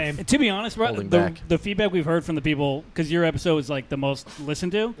idea. Same. To be honest, bro, holding back. the feedback we've heard from the people, because your episode is like the most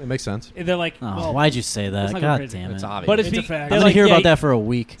listened to, It makes sense. they're like, Oh, well, why'd you say let's that? not go God crazy. damn it. It's obvious. but it's, It's a be- fact. they're I'm going like, to hear yeah, about that for a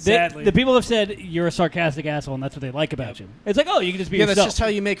week. Sadly. The people have said you're a sarcastic asshole, and that's what they like about you. It's like, oh, you can just be Yeah, yourself. that's just how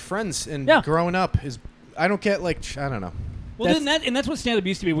you make friends. And Yeah. growing up is, I don't get like, I don't know. Well, that's what stand-up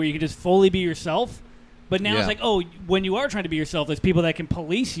used to be, where you could just fully be yourself. But now Yeah. it's like, oh, when you are trying to be yourself, there's people that can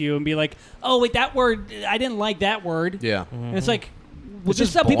police you and be like, oh, wait, that word, I didn't like that word. Yeah. And it's like, well, It's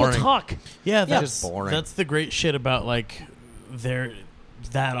just just how people boring. talk. Yeah, That's that's just boring. That's the great shit about like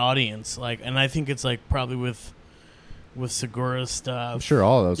that audience. Like, and I think it's like probably with Segura's stuff. I'm sure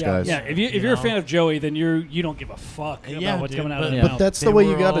all of those guys. Yeah, if you're a fan of Joey, then you don't give a fuck about Yeah, what's dude, coming out of but- his Yeah. mouth. But that's They the way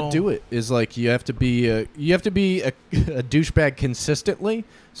you were got to all- do it. Is like you have to be a douchebag consistently,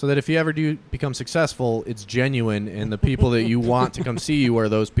 so that if you ever do become successful, it's genuine, and the people that you want to come see you are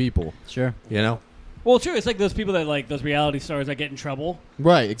those people. Sure. You know. Well, true. It's like those people that like those reality stars that get in trouble.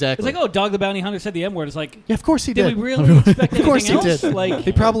 Right. Exactly. It's like, oh, Dog the Bounty Hunter said the M word. It's like, yeah, of course he did did. we really expect Of course anything he else? did. Like,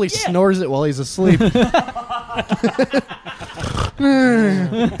 He probably yeah. snores it while he's asleep.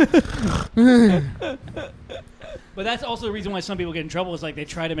 But that's also the reason why some people get in trouble is like they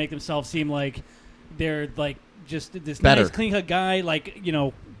try to make themselves seem like they're like just this Better. nice, clean cut guy. Like, you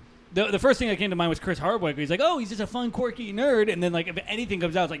know, the first thing that came to mind was Chris Hardwick. He's like, oh, he's just a fun, quirky nerd. And then like if anything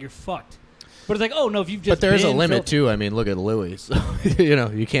comes out, it's like you're fucked. But it's like, oh no, if you've just But there's a been limit filthy- too. I mean, look at Louis. So,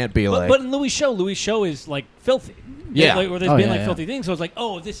 you can't be like. But in Louis' show is like filthy. Yeah. Like, where there's Oh, been yeah, like yeah. filthy things. So it's like,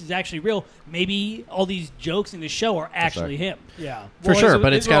 oh, if this is actually real, maybe all these jokes in the show are actually him. Yeah. for sure, but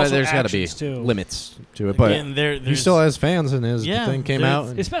there's there's got to be actions, too. limits to it. But Again, he there's still has fans, and his Yeah, thing came there's- out.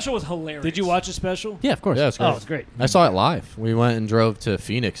 and- His special was hilarious. Did you watch the special? Yeah, of course. yeah, it's great. Oh, it's great. I saw it live. We went and drove to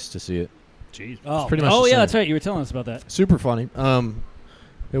Phoenix to see it. Jeez. Oh, pretty much oh the yeah, same. that's right. You were telling us about that. Super funny.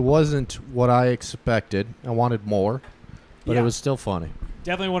 It wasn't what I expected. I wanted more, but Yeah. it was still funny.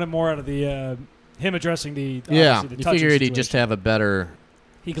 Definitely wanted more out of the him addressing the Yeah, obviously the you touching figured he'd just situation. have a better.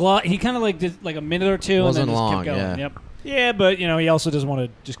 He kind of like did like a minute or two Wasn't and then just long, kept going. yeah. Yep. Yeah, but you know he also doesn't want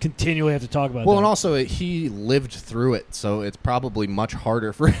to just continually have to talk about Well, that. and also he lived through it, so it's probably much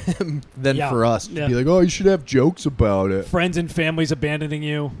harder for him than Yeah. for us to Yeah. be like, "Oh, you should have jokes about it." Friends and families abandoning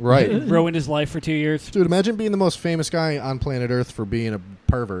you. Right. Ruined his life for 2 years. Dude, imagine being the most famous guy on planet Earth for being a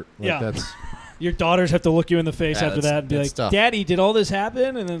pervert. Like, Yeah. that's Your daughters have to look you in the face Yeah, after that and be like, tough. "Daddy, did all this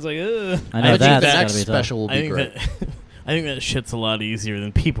happen?" And then it's like, "Ugh." I know I think that's the gotta next be tough. special will I be think great. I think that shit's a lot easier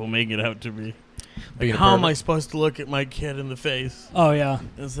than people make it out to be. Like, Being a how am pervert. I supposed to look at my kid in the face? Oh yeah.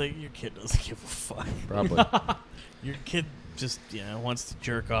 It's like your kid doesn't give a fuck. Probably. Your kid just wants to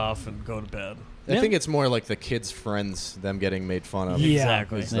jerk off and go to bed. I think it's more like the kids' friends, them getting made fun of. Yeah.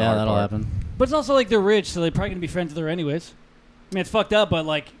 Exactly. Is the Yeah, hard that'll part. happen. But it's also like they're rich, so they're probably gonna be friends with her anyways. I mean, it's fucked up, but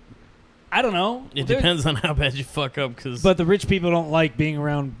like, I don't know. It They're- depends on how bad you fuck up. Because But the rich people don't like being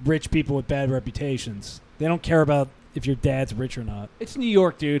around rich people with bad reputations. They don't care about if your dad's rich or not. It's New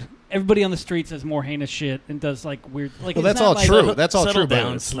York, dude. Everybody on the street says more heinous shit and does like weird. Like, Well, it's that's not all like- true. That's all settle true. down,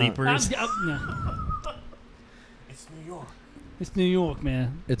 but it's not- sleepers. No. It's New York. It's New York,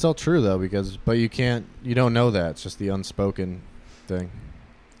 man. It's all true though, but you don't know that. It's just the unspoken thing.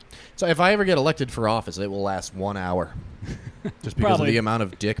 So if I ever get elected for office, it will last 1 hour, just because Probably. of the amount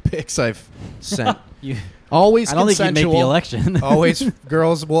of dick pics I've sent. You, Always I don't think you'd make consensual. the election. Always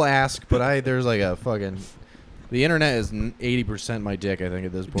girls will ask, but there's like a fucking. The internet is 80% my dick. I think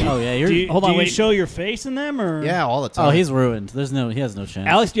at this point. Oh yeah, Do you, hold on, do you wait. show your face in them or? Yeah, all the time. Oh, he's ruined. He has no chance.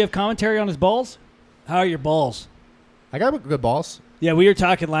 Alex, do you have commentary on his balls? How are your balls? I got good balls. Yeah, we were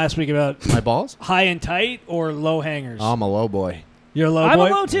talking last week about My balls. high and tight or low hangers. I'm a low boy. You're a low I'm boy?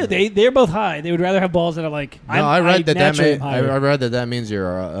 a low too. They're both high. They would rather have balls that are like. No, I read that naturally I higher. read that means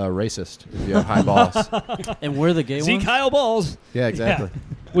you're a racist if you have high balls. And we're the gay See ones. Kyle balls. Yeah, exactly.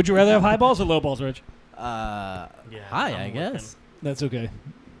 Would you rather have high balls or low balls, Rich? High, I'm I guess. That's okay.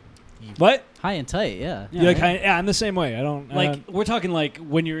 What? High and tight. Yeah. You like high, yeah, I'm the same way. I don't Like we're talking like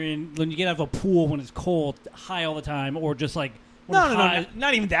when you get out of a pool when it's cold, high all the time, or just like when no, it's no, high. no,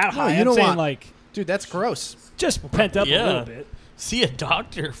 not even that No, high. you I'm don't saying want- like Dude, that's gross. just pent up a Yeah. little bit. See a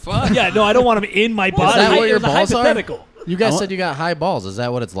doctor. Fuck. Yeah, no, I don't want them in my body. Is that what It your was a balls are? hypothetical. You guys I said you got high balls. Is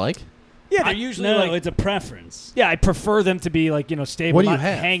that what it's like? Yeah, they're usually No, like. it's a preference. Yeah, I prefer them to be like stable, What do you not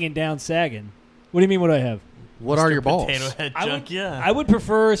have? hanging down, sagging. What do you mean? What do I have? What are your balls? Potato head I junk. would, Yeah. I would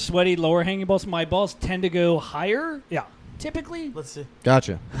prefer sweaty, lower hanging balls. My balls tend to go higher. Yeah, typically. Let's see.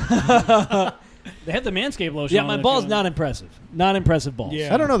 Gotcha. They have the Manscaped lotion. Yeah, on my if balls you not impressive. Not impressive balls.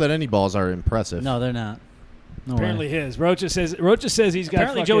 Yeah. I don't know that any balls are impressive. No, they're not. No Apparently way. his. Rocha says he's got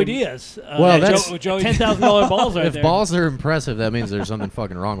Apparently fucking, Joey Diaz. Well, yeah, that's- Joey $10,000 balls right If there. balls are impressive, that means there's something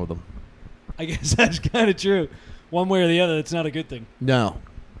fucking wrong with them. I guess that's kind of true. One way or the other, it's not a good thing. No.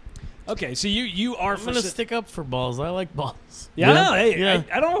 Okay, so you are I'm for gonna stick up for balls. I like balls. yeah. Yeah. No, hey, Yeah.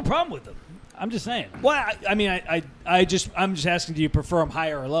 I don't have a problem with them. I'm just saying. Well, I'm just asking, do you prefer them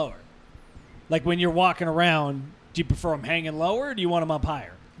higher or lower? Like when you're walking around, do you prefer them hanging lower, or do you want them up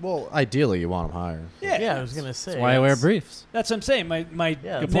higher? Well, ideally, you want them higher. Yeah, I was gonna say. That's why I wear briefs. That's what I'm saying. My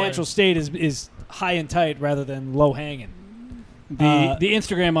Yeah, natural state is high and tight rather than low hanging. the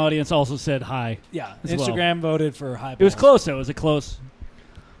Instagram audience also said hi. Yeah, as well. Instagram voted for high. It was balls. close though. It was a close.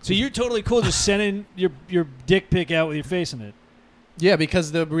 So you're totally cool just sending your dick pic out with your face in it. Yeah,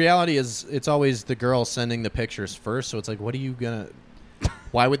 because the reality is it's always the girl sending the pictures first. So it's like, what are you gonna?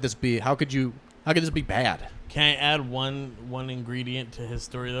 Why would this be? How could this be bad? Can I add one ingredient to his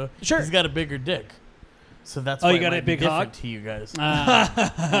story though? Sure. He's got a bigger dick, so that's Oh, why you it got a might be big different hog? to you guys.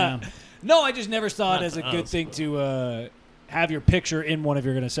 Yeah. No, I just never saw it Not as a to good us, thing but- to have your picture in one if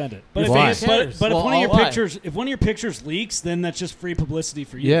you're going to send it. But Why? if, but, but Well, if one of your why? pictures leaks, then that's just free publicity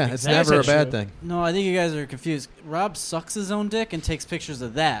for you. Yeah, it's Exactly. never a bad True. thing. No, I think you guys are confused. Rob sucks his own dick and takes pictures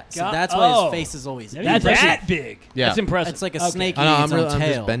of that. So God- that's why oh. his face is always That's in. That's impressive. that big. Yeah, That's impressive. It's like a Okay. snake I know. eating I'm, its own I'm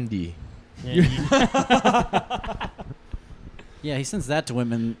just tail. bendy. Yeah, Yeah, he sends that to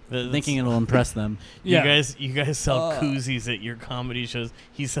women That's- thinking it'll impress them. Yeah. you guys sell koozies at your comedy shows.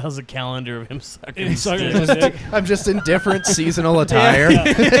 He sells a calendar of him sucking. It's his sucking dick. his dick. I'm just in different seasonal attire. It's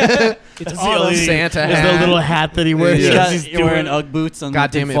That's the autumn. only- Santa There's hat. the little hat that he wears. Yeah. You because got- he's You're wearing doing- Ugg boots on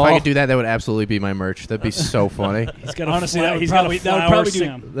God the damn it! fall. If I could do that, that would absolutely be my merch. That'd be so funny. He's got a Honestly, fla- that would he's got probably a that would flower probably do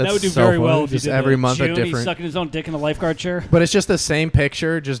stem. that would do That's so very well funny. if you Just did every that. month a June, he's different. sucking his own dick in a lifeguard chair. But it's just the same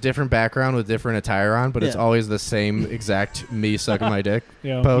picture, just different background with different attire on. But it's Yeah. always the same exact me sucking my dick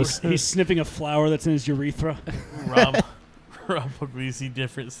Yeah. post. He's sniffing a flower that's in his urethra. Rob Puglisi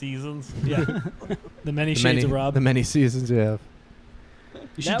different seasons. Yeah. The many The shades many, of Rob. the many seasons you have.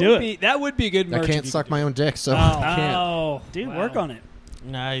 You should that do would it. Be, that would be good merch. I if can't you suck could my do own dick, so Oh. I can't. Oh, dude, Wow. work on it.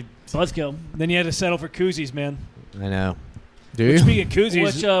 I Buzzkill. it. Then you had to settle for koozies, man. I know. Do you? Speaking of koozies,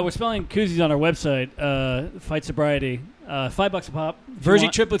 Which, we're spelling koozies on our website. Fight sobriety. $5 a pop. If you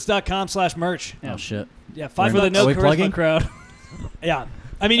want- VirgieTriplets.com/merch. Oh shit! Yeah, We're $5 for the not- no are we charisma plugging? crowd. Yeah.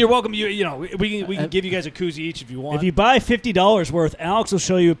 I mean, you're welcome. You know, we can give you guys a koozie each if you want. If you buy $50 worth, Alex will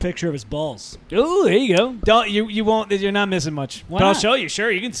show you a picture of his balls. Oh, there you go. Don't you won't. You're not missing much. Why but I'll not? show you.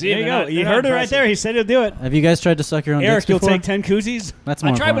 Sure, you can see There it. you go. You heard it right there. He said he'll do it. Have you guys tried to suck your own Eric, dicks you'll before? take 10 koozies? That's I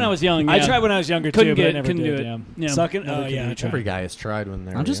more tried when fun. I was young. I yeah. tried when I was younger Couldn't too, get- but I never couldn't did. do it. Yeah. Yeah. Sucking. Never Oh could yeah, do I tried. Every guy has tried when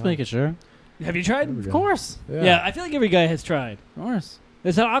they're I'm just young. making sure. Have you tried? Of course. Yeah, I feel like every guy has tried. Of course.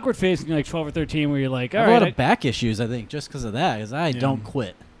 There's that awkward phase when you're like 12 or 13 where you're like, I all have a lot right. of back issues, I think, just because of that. Because I don't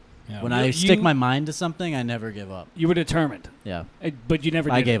quit. Yeah. When I stick my mind to something, I never give up. You were determined, Yeah. but you never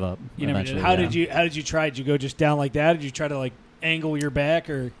did. I gave up. You never did. eventually, How did you try? Did you go just down like that? Did you try to like angle your back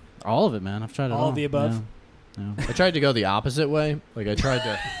or? All of it, man. I've tried it all. All of the above? Yeah. Yeah. I tried to go the opposite way. Like I tried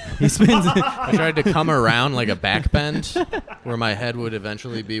to, He spins. I tried to come around like a back bend, where my head would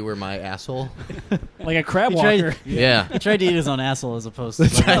eventually be where my asshole. Like a crab He walker. tried, Yeah. he tried to eat his own asshole as opposed to. I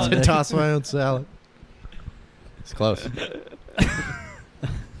tried like, to toss my own salad. It's close.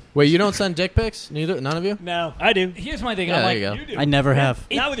 Wait, you don't send dick pics? None of you? No. I do. Here's my thing. Yeah, I'm there like, you go. You do. I never have.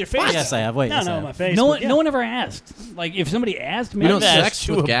 Not with your face. Yes, I have. Wait. No, yes, I no, have. my face. no but one, yeah. no one ever asked. Like, if somebody asked me, We don't I've sex asked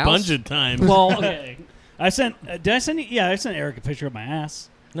you with a gals? bunch of times. well, okay. I sent. Did I send you? Yeah, I sent Eric a picture of my ass.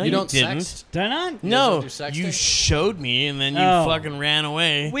 No, you don't didn't. sext? Did I not? No, You guys don't do you sexting? showed me, and then you Oh. fucking ran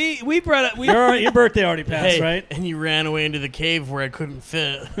away. We brought up. Your birthday already passed, Hey, right? and you ran away into the cave where I couldn't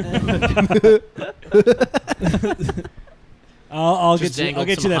fit. I'll Just get you. I'll dangled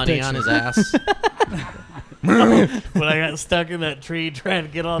get you some that honey picture. on his ass. But I got stuck in that tree trying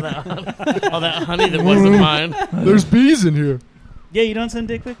to get all that honey that wasn't mine. There's bees in here. Yeah, you don't send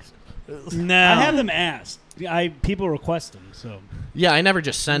dick pics? No. I have them asked. People request them, so Yeah, I never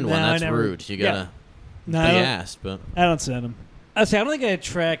just send one. No, I That's never- rude. You gotta No, be I don't, asked, but I don't send them. I don't think I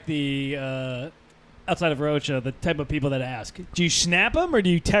track the outside of Rocha the type of people that ask. Do you snap them or do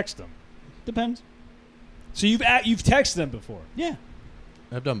you text them? Depends. So you've texted them before. Yeah.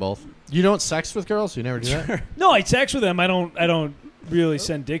 I've done both. You don't sex with girls? You never do that? No, I text with them. I don't really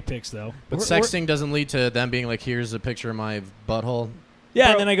send dick pics though. But We're- sexting doesn't lead to them being like, here's a picture of my butthole. Yeah,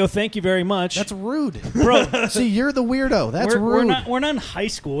 Bro. and then I go, thank you very much. That's rude. Bro, See, you're the weirdo. That's we're rude. not in high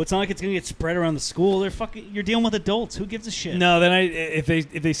school. It's not like it's gonna get spread around the school. You're dealing with adults. Who gives a shit? no. Then if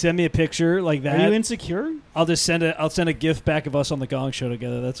they send me a picture like that, Are you insecure? I'll send a GIF back of us on the Gong Show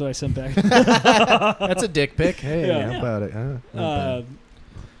together. That's what I sent back. That's a dick pic. Hey, Yeah. how about it? Huh? Not bad.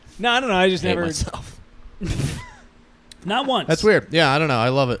 No, I don't know. I just Hate never. myself. Not once. That's weird. Yeah, I don't know. I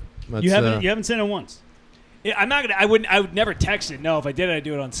love it. That's, You haven't sent it once. Yeah, I'm not gonna. I would never text it. No, if I did it, I'd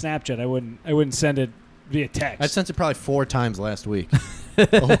do it on Snapchat. I wouldn't send it via text. I sent it probably 4 times last week.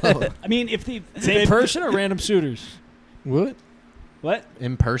 I mean, if the Same person or random suitors? What? What?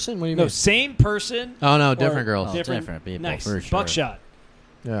 In person? What do you No, mean? same person. Oh no, or different girls. Oh, Different. different people, Nice. for sure. Buckshot.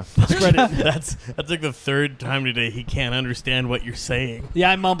 Yeah. Spread it. That's like the third time today he can't understand what you're saying. Yeah,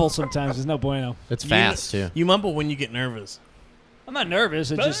 I mumble sometimes. There's no bueno. It's fast too. You mumble when you get nervous. I'm not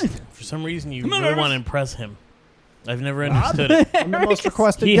nervous. It just For some reason, you I'm not really nervous. want to impress him. I've never understood it. I'm the most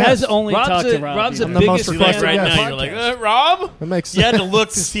requested He has only Rob's talked a- to Rob. Rob's a before. I'm the most biggest Like requested right guest. now, you're like, Rob? That makes You had to look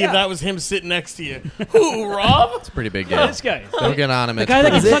to see if that was him sitting next to you. Who, Rob? It's a pretty big yeah, deal. this guy. Don't get on him. The It's guy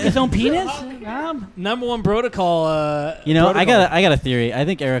that pretty can big. suck his own penis? Rob? Number one protocol. You know, I protocol. got a theory. I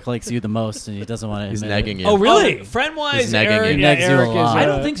think Eric likes you the most, and he doesn't want to. He's admit negging it. you. Oh really? Oh, Friend wise, He's negging Eric. you. Yeah, Negs you a Eric is. lot. I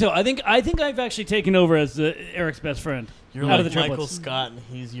don't think so. I think I've actually taken over as Eric's best friend. You're Out of like the Michael triplets. Scott, and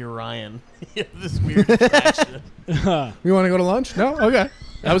he's your Ryan. You have this weird attraction. You want to go to lunch? No? Okay.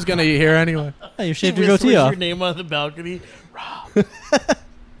 I was going to eat here anyway. Hey, you He shaved your whispers goatee off. your name on the balcony.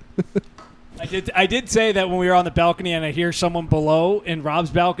 I did say that when we were on the balcony and I hear someone below in Rob's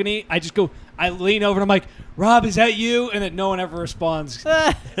balcony, I lean over and I'm like, Rob, is that you? And then no one ever responds.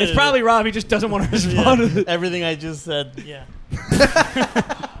 It's probably Rob. He just doesn't want to respond. Yeah, everything I just said, yeah.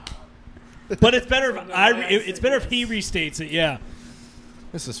 But it's better if it's better if he restates it. Yeah.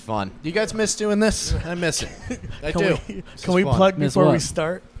 This is fun. You guys miss doing this? I miss it. I do. This Can is we fun. plug Miss before we what?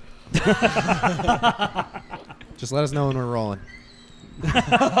 start? Just let us know when we're rolling.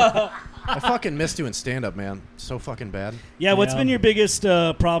 I fucking miss doing stand-up, man. So fucking bad. Yeah. What's Yeah. been your biggest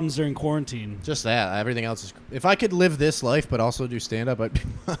problems during quarantine? Just that. Everything else is... If I could live this life but also do stand-up, I'd be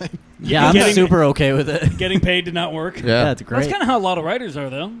fine. Yeah, I'm Getting- super okay with it. Getting paid to not work. Yeah, it's great. That's kind of how a lot of writers are,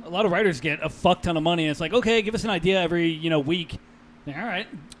 though. A lot of writers get a fuck ton of money, and it's like, okay, give us an idea every week. Like, all right.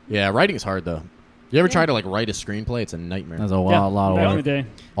 Yeah, writing's hard, though. You ever try to, like, write a screenplay? It's a nightmare. That's a Yeah, lot of back in the work. day.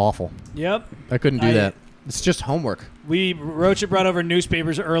 Awful. Yep. I couldn't do I- that. It's just homework. Rocha brought over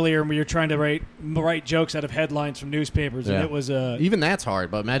newspapers earlier, and we were trying to write jokes out of headlines from newspapers, and Yeah. it was Even that's hard,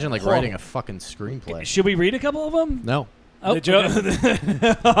 but imagine, like, Oh. writing a fucking screenplay. Should we read a couple of them? No. Oh, The joke.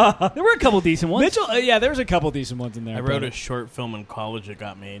 There were a couple decent ones. Mitchell, yeah, there's a couple decent ones in there. I wrote but- a short film in college that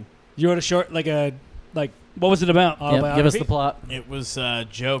got made. You wrote a short, like what was it about? Yep, give us the plot. It was a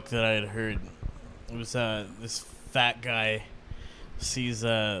joke that I had heard. It was this fat guy sees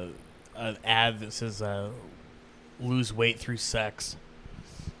an ad that says lose weight through sex.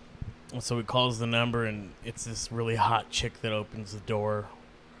 And so he calls the number, and it's this really hot chick that opens the door.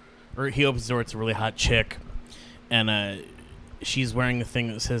 Or he opens the door, it's a really hot chick. And she's wearing a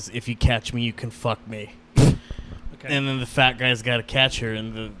thing that says, if you catch me, you can fuck me. Okay. And then the fat guy's got to catch her,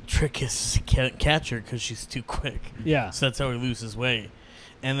 and the trick is he can't catch her because she's too quick. Yeah. So that's how he loses weight.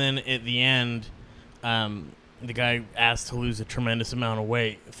 And then at the end, the guy asks to lose a tremendous amount of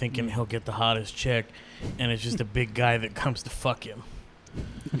weight, thinking he'll get the hottest chick, and it's just a big guy that comes to fuck him.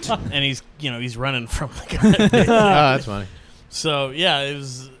 And he's running from the guy. Oh, that's funny. So yeah,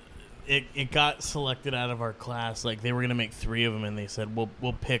 it got selected out of our class. Like they were gonna make 3 of them, and they said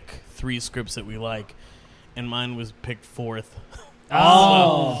we'll pick 3 scripts that we like, and mine was picked 4th.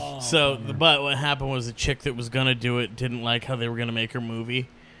 Oh. But what happened was the chick that was gonna do it didn't like how they were gonna make her movie,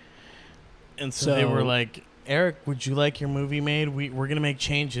 and so they were like, Eric, would you like your movie made? We're gonna make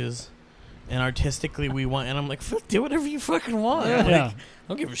changes, and artistically we want. And I'm like, fuck, do whatever you fucking want. Yeah. Like, Yeah.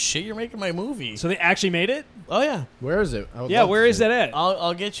 I don't give a shit. You're making my movie. So they actually made it? Oh yeah, Where is it? Yeah, where is that at?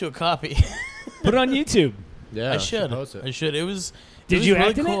 I'll get you a copy. Put it on YouTube. Yeah, I should. post it. I should. It was. Did it was you really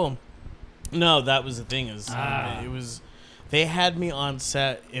act in it? cool. No, that was the thing. It was. They had me on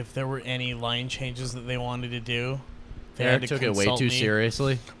set if there were any line changes that they wanted to do. They Eric had to took it way consult too me.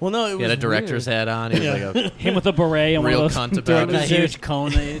 seriously. Well, no, it He was had a director's weird. hat on. He was like a Him with a beret and real one of cunt those about That it. huge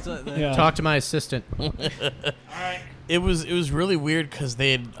cone. Yeah. Talk to my assistant. It was really weird because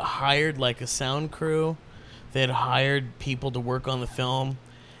they had hired like a sound crew, they had hired people to work on the film,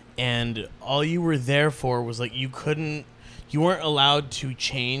 and all you were there for was like you weren't allowed to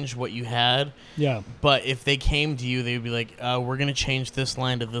change what you had. Yeah. But if they came to you, they would be like, "We're gonna change this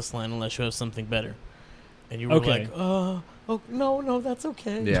line to this line unless you have something better," and you were Okay. like, "Oh no, that's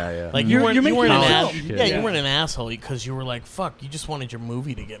okay." Yeah, yeah. Like You're you weren't an college ass- kid. yeah, Yeah. you weren't an asshole because you were like, "Fuck," you just wanted your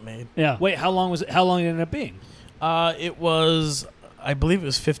movie to get made. Yeah. Wait, how long was it? How long did it end up being? It was, I believe, it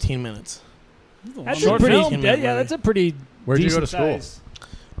was 15 minutes. That's Short a pretty. film. That's a pretty. Where'd you go to decent school?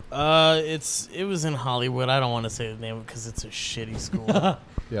 size. It was in Hollywood. I don't want to say the name because it's a shitty school.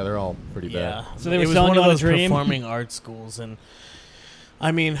 Yeah, they're all pretty Yeah. bad. So they were it was selling one you of on a those dream? performing arts schools, and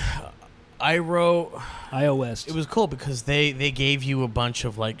I mean, I wrote. iOS. It was cool because they gave you a bunch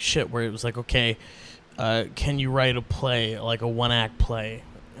of like shit where it was like, okay, can you write a play, like a 1-act play?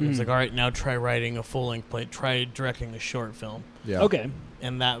 And it's like, all right, now try writing a full-length play. Try directing a short film. Yeah. Okay.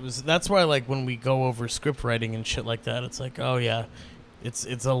 And that's why, like, when we go over script writing and shit like that, it's like, oh yeah, it's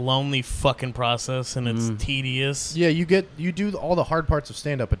a lonely fucking process and it's tedious. Yeah, you do all the hard parts of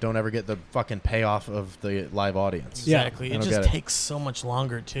stand up, but don't ever get the fucking payoff of the live audience. Yeah. Exactly. I It don't just get it. takes so much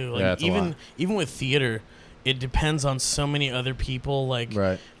longer too. Like Yeah, it's a lot. even with theater, it depends on so many other people. Like,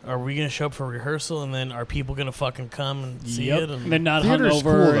 Right. are we gonna show up for rehearsal and then are people gonna fucking come and see Yep. it? And And they're not Theater's hungover.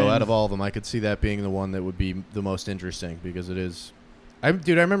 cool though. and- Out of all of them, I could see that being the one that would be the most interesting because it is. I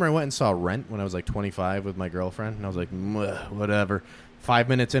remember I went and saw Rent when I was like 25 with my girlfriend, and I was like, whatever. 5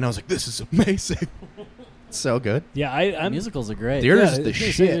 minutes in, I was like, this is amazing. It's so good. Yeah, I'm. Musicals are great. Theater's yeah, the there's-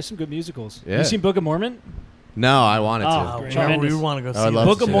 shit. There's some good musicals. Yeah. You seen Book of Mormon? No, I wanted to. Oh, we great. tremendous. want to go see I would it. love to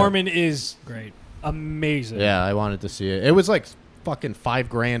Book of see that. Mormon is Great. amazing. Yeah, I wanted to see it. It was like fucking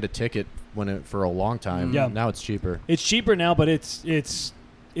 $5,000 a ticket for a long time. Yeah. Now it's cheaper. It's cheaper now, but it's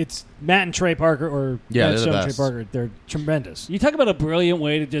Matt and Trey Parker or Yeah, Matt they're the Stone and best. Trey Parker. They're tremendous. You talk about a brilliant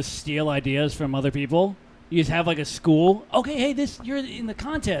way to just steal ideas from other people. You just have like a school. Okay, hey, you're in the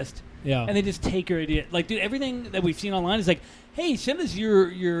contest, Yeah. and they just take your idea. Like, dude, everything that we've seen online is like, hey, send us your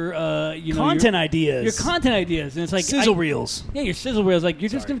content ideas. your content ideas, and it's like sizzle reels. Yeah, your sizzle reels. Like, you're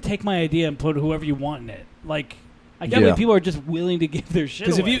just gonna take my idea and put whoever you want in it. Like, I can't Yeah. believe people are just willing to give their shit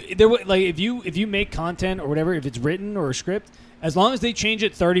Because away. if you make content or whatever, if it's written or a script, as long as they change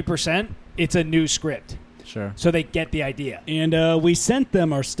it 30%, it's a new script. Sure. So they get the idea. And we sent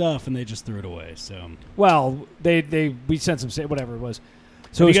them our stuff, and they just threw it away. So, Well, we sent some whatever it was.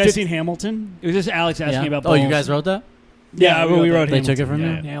 so it have you was guys 50 seen Hamilton? It was just Alex asking Yeah. about. Oh, you Bones. guys wrote that? Yeah, we wrote They took it from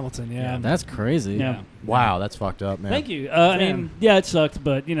Hamilton. you? Hamilton. Yeah. That's crazy. Yeah. Wow, that's fucked up, man. Thank you. I mean, yeah, it sucked,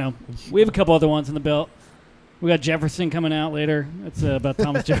 but you know, we have a couple other ones in the belt. We got Jefferson coming out later. It's about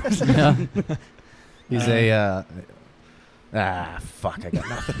Thomas Jefferson. Yeah. He's fuck, I got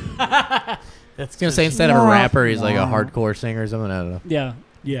nothing. I That's was gonna say instead of a rapper, he's like a hardcore singer or something. I don't know. Yeah.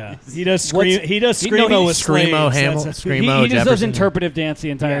 Yeah, he does scream. He does no, screamo he- with Screamo slaves. Hamil- That's- Screamo He just does Jefferson. interpretive dance the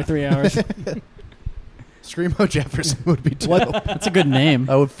entire Yeah. 3 hours. Screamo Jefferson would be dope. That's a good name.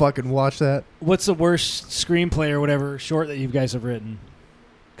 I would fucking watch that. What's the worst screenplay or whatever short that you guys have written?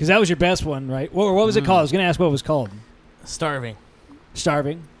 Because that was your best one, right? What was it called? I was going to ask what it was called. Starving.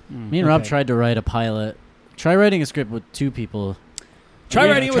 Starving. Me and Rob tried to write a pilot. Try writing a script with 2 people. Try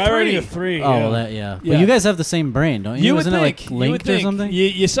writing it with 3. writing a 3. Oh, well, that Yeah. But you guys have the same brain, don't you? You would Isn't think. it like linked or something?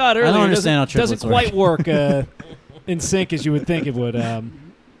 You saw it earlier. I don't understand how doesn't triplets quite work in sync as you would think it would.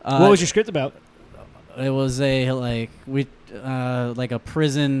 What was your script about? It was a like a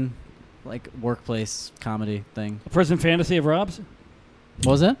prison workplace comedy thing. A prison fantasy of Rob's?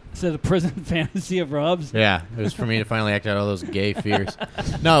 What was it? Said a prison fantasy of Rob's? Yeah, it was for me to finally act out all those gay fears.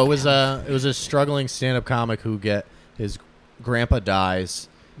 No, it was a struggling stand-up comic who his grandpa dies.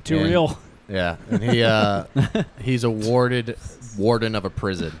 Too and- real. Yeah, and he's a warden of a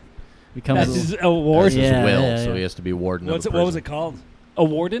prison. Becomes That's his That's award. his Yeah, will, yeah, so yeah. he has to be warden of a prison. What was it called? A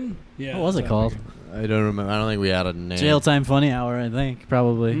warden? Yeah. What was it called? I don't remember. I don't think we had a name. Jail Time Funny Hour, I think.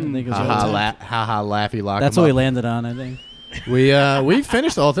 Probably. I think it was Ha Jail ha, Time. laffy lock. That's 'em what we up. landed on, I think. We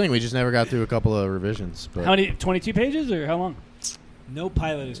finished the whole thing. We just never got through a couple of revisions. But How many? 22 pages or how long? No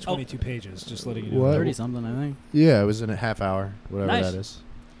pilot is 22 pages. Just letting you know. What? 30 something, I think. Yeah, it was in a half hour, whatever Nice. that is.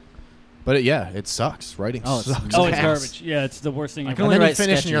 But it sucks. Writing Oh, it's- sucks. Oh, it's ass. garbage. Yeah, it's the worst thing I I've can And only then you write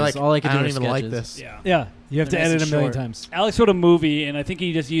finish and you're like, sketches. All I can I do don't is even like sketches. this. Yeah. Yeah, you have to Nice edit and a million short. times. Alex wrote a movie, and I think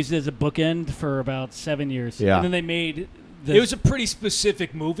he just used it as a bookend for about 7 years. Yeah. And then they made It was a pretty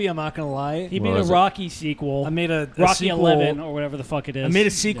specific movie. I'm not gonna lie. he What made a was it? Rocky sequel. I made a Rocky sequel, 11 or whatever the fuck it is. I made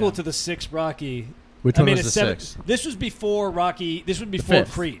a sequel Yeah. to the 6th Rocky. Which I one made was a the 7. sixth? This was before Rocky. This was before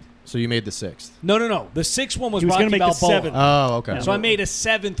fifth. Creed. So you made the 6th. No. The 6th one was He was Rocky gonna make the Balboa. 7th. Oh, okay. So I made a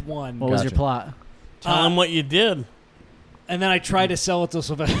 7th one. What was your Gotcha. plot? Tell him what you did. And then I tried to sell it to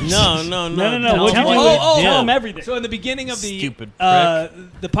Sylvester. No. No. Tell What'd him you what do? you did. Tell him everything. So in the beginning of the Stupid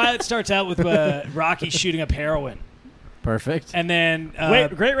the pilot starts out with Rocky shooting up heroin, Perfect. and then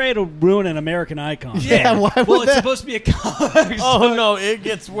Great way to ruin an American icon. Yeah, why would well, it's that? supposed to be a comic. Oh no, it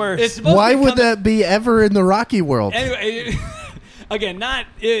gets worse. It's supposed Why to be a would comic- that be ever in the Rocky world? Anyway, again, not.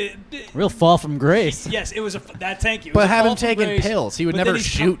 Real fall from grace. Yes, it was a. Thank you. It But was a have fall him from taking grace, pills. He would but then never he's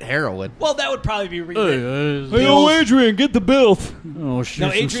shoot heroin. Well, that would probably be rewritten. Hey, Adrian, get the bill. Oh, shit.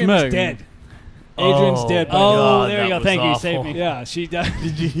 No, Adrian was dead. Adrian's dead. by Oh, now. God, there you that go. was Thank you. awful. Saved me. Yeah, she died.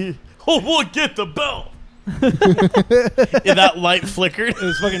 Did you? Oh, we'll get the belt. Yeah, that light flickered. It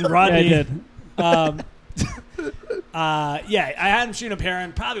was fucking Yeah, I Rodney. did. Yeah, I had him shooting up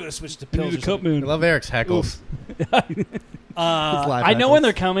heroin. Probably would have switched to pills. Or Cup something. I moon. love Eric's heckles. I know when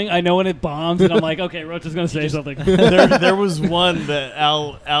they're coming. I know when it bombs, and I'm like, okay, Roach is gonna say something. there was one that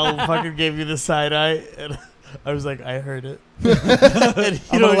Al fucking gave you the side eye, and I was like, I heard it. And,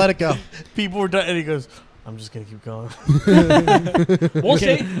 I'm gonna let it go. People were done, and he goes, I'm just gonna keep going. We'll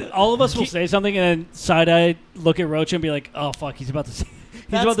say all of us will say something, and then side eye look at Roach and be like, oh fuck, he's about to say.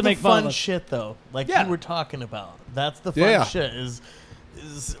 He's about to make fun fun of us. shit, though. Like Yeah. you were talking about. That's the fun Yeah. shit. Is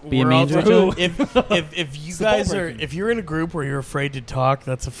Being we're mean all to each talking- other. if you the guys ball are breaking. if you're in a group where you're afraid to talk,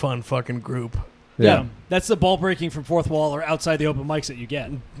 that's a fun fucking group. Yeah. That's the ball breaking from fourth wall or outside the open mics that you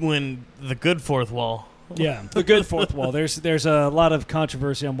get. When the good fourth wall. Yeah, the good fourth wall. There's a lot of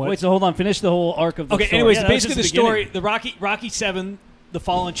controversy on what. Wait, so hold on. Finish the whole arc of the Okay. story. Anyways, Yeah, that was basically the just beginning. story, the Rocky 7, the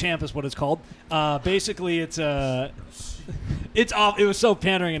Fallen Champ is what it's called. Basically, it's off. It was so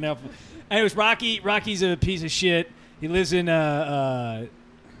pandering enough. Anyways, Rocky's a piece of shit. He lives in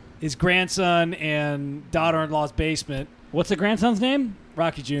his grandson and daughter-in-law's basement. What's the grandson's name?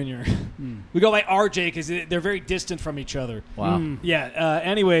 Rocky Jr. We go by RJ because they're very distant from each other. Wow. Mm. Yeah.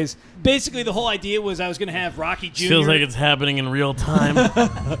 Anyways, basically the whole idea was I was going to have Rocky Jr. Feels like it's happening in real time.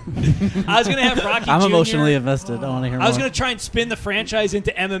 I was going to have Rocky I'm Jr. emotionally invested. I want to hear more. I was going to try and spin the franchise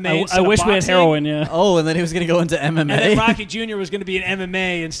into MMA. I wish we had heroin. Yeah. Oh, and then he was going to go into MMA. And then Rocky Jr. was going to be an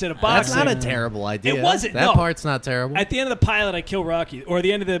MMA instead of That's boxing. not a terrible idea. It wasn't, That no. part's not terrible. At the end of the pilot, I kill Rocky, or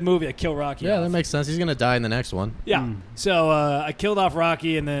the end of the movie, I kill Rocky. Yeah, off. that makes sense. He's gonna die in the next one. Yeah. So I killed off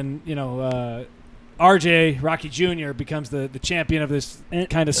Rocky, and then RJ Rocky Jr. becomes the champion of this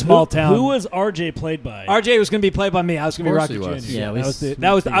kind of small town. Who was RJ played by? RJ was going to be played by me. I was going to be Of Rocky course he was. Jr. Yeah, we that was s-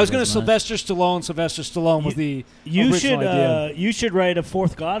 that was. we I was figured going to as much. Sylvester Stallone. Sylvester Stallone was the You original idea. you should write a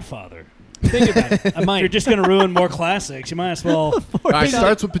fourth Godfather. Think about it. I might. You're just going to ruin more classics. You might as well. All right,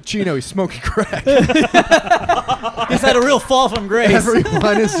 starts with Pacino. He's smoking crack. He's had a real fall from grace. Every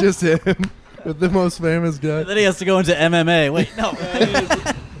line is just him with the most famous guy. Then he has to go into MMA. Wait, no.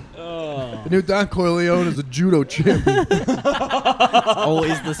 The new Don Corleone is a judo champion.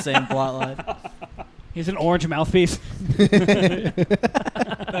 Always the same plot line. He's an orange mouthpiece.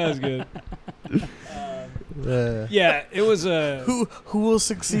 That was good. Yeah, it was a. Who will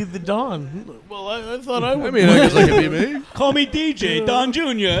succeed the Don? Well, I thought I would. I mean, I guess it could be me. Call me DJ Don Jr.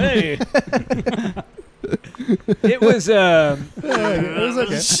 Hey. It was. It was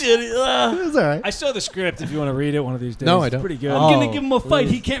okay. Shitty. It was all right. I still have the script if you want to read it one of these days. No, I It's don't. pretty good. Oh. I'm gonna give him a fight.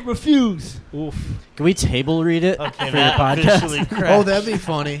 He can't refuse. Oof. Can we table read it Okay, for your that podcast? officially Oh, cracked. that'd be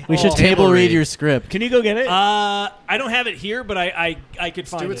funny. We should table read your script. Can you go get it? I don't have it here, but I could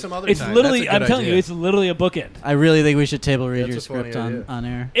find Do it. it some other It's time. literally. That's a I'm good telling you, idea. it's literally a bookend. I really think we should table read That's your a funny script on, idea. on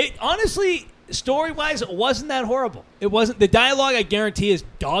air. It honestly, story-wise, it wasn't that horrible. It wasn't. The dialogue, I guarantee, is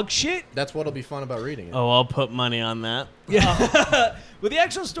dog shit. That's what'll be fun about reading it. Oh, I'll put money on that. Yeah, but the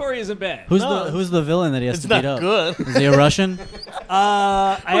actual story isn't bad. Who's the villain that he has It's to beat not up? good. Is he a Russian?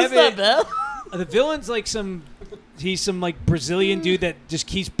 I have It's not it. bad. The villain's like some. He's some like Brazilian dude that just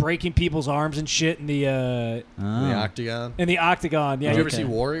keeps breaking people's arms and shit in the The Oh. Octagon. octagon. Yeah, Did you ever Okay. see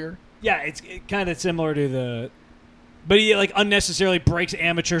Warrior? yeah, it's kind of similar to the. But he like unnecessarily breaks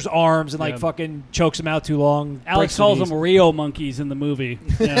amateurs' arms and like Yeah. fucking chokes them out too long. Alex breaks calls their them knees. Rio monkeys in the movie.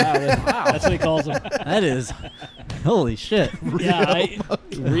 Yeah, that's what he calls them. That is, holy shit! Yeah,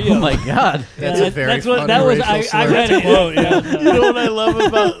 Oh my god! That's a very that's what funny that was. racial I slur. read it. Quote, yeah. You know what I love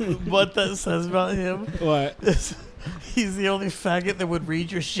about what that says about him? What? Is he's the only faggot that would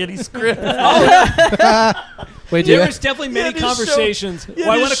read your shitty script. Wait, There was definitely many Yeah, just show- conversations. yeah,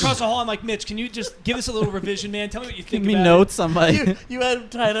 Well, I went just across the hall. I'm like, Mitch, can you just give us a little revision, man? Tell me what you Give think me about notes on my. You had him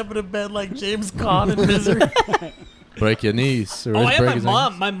tied up in a bed like James Caan in Misery. break your knees. it. Oh, I had my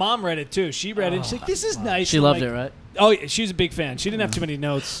mom. My mom read it too. She read it. She's like, this is nice. She I'm loved like, it, right? Oh, yeah, she was a big fan. She didn't have too many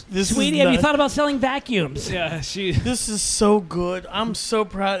notes. This Sweetie, is have you nuts. thought about selling vacuums? Yeah, she. This is so good. I'm so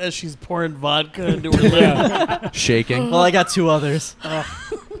proud as she's pouring vodka into her lip. Shaking. Well, I got two others.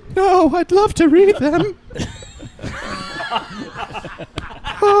 No, I'd love to read them.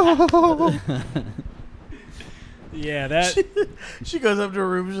 Yeah, that. She goes up to her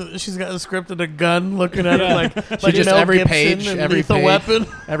room. She's got a script and a gun, looking at Yeah. it like just Mel every Gibson page, and every Lethal page. Weapon.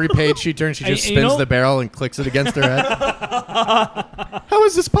 Every page she turns, she just And you spins know- the barrel and clicks it against her head. How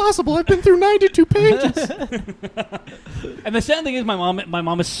is this possible? I've been through 92 pages. And the sad thing is, my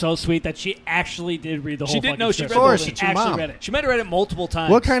mom is so sweet that she actually did read the whole. She did fucking know she script. read the whole course, thing. it's your actually mom. read it. She might have read it multiple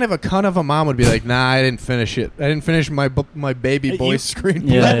times. What kind of a cunt of a mom would be like, nah, I didn't finish it. I didn't finish my baby boy You- screenplay.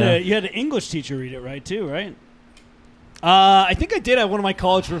 Yeah, You had, yeah. you had an English teacher read it, right? Too, right? I think I did at one of my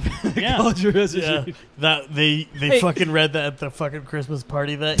college Yeah. college professors. Yeah, that they Hey. fucking read that at the fucking Christmas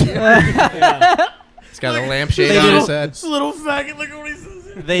party that year. He's got a lampshade They on did his it. head. This little faggot. Look at what he says.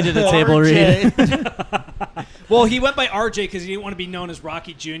 They did a table read. Well, he went by RJ because he didn't want to be known as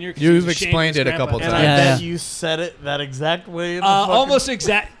Rocky Jr. 'cause he You've was ashamed explained of his it a couple grandpa. And times. I Yeah, bet yeah. you said it that exact way. In the fucking Almost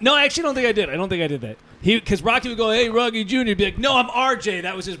exact. No, I actually don't think I did. I don't think I did that. Because Rocky would go, "Hey, Rocky Jr." He'd be like, "No, I'm RJ."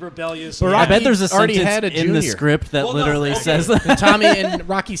 That was his rebellious. I bet there's a already sentence had a in the junior. script that Well, no, literally okay. says that. And Tommy in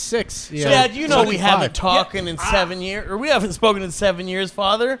Rocky 6. Dad, you know we haven't talked. talking in 7 years, or we haven't spoken in 7 years,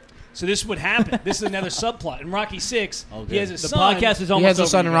 Father. So this would happen. This is another subplot in Rocky 6. He has a The son. podcast is He almost has a over,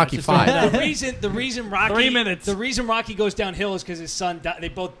 son you in guys. Rocky Just 5. The reason Rocky 3 minutes. The reason Rocky goes downhill is because his son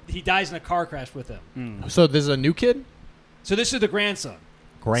he dies in a car crash with him. So this is a new kid? So this is the grandson.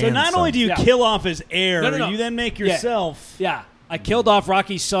 So not only do you Yeah. kill off his heir, No. you then make Yeah. yourself Yeah, I killed off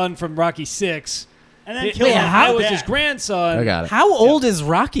Rocky's son from Rocky 6. and then It- kill wait, off I his was dad. his grandson. I got it. How old is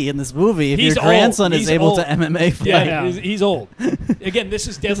Rocky in this movie if He's your grandson old. is He's able old. to MMA fight? Yeah, he's old. Again, this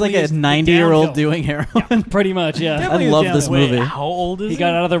is He's definitely like a his- the 90-year-old downhill. doing heroin. Pretty much, yeah. I Definitely love is this downhill. movie. How old is He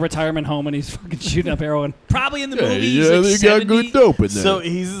got out of the retirement home and he's fucking shooting up heroin. Probably in the Yeah, movie. He's like they 70. got good dope in there. So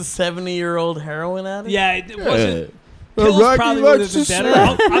he's a 70-year-old heroin addict. Yeah, it wasn't. Yeah. Pills Rocky probably would have likes been to better.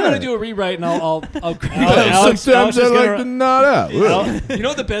 smoke. I'm gonna do a rewrite and I'll Alex Sometimes I is like gonna- to nod out. You know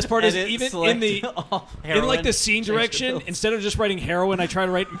what the best part is? Edit, Even select in the off in like heroin, the scene change the direction, pills. instead of just writing heroin, I try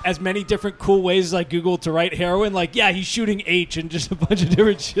to write as many different cool ways as I Googled to write heroin. Like, yeah, he's shooting H and just a bunch of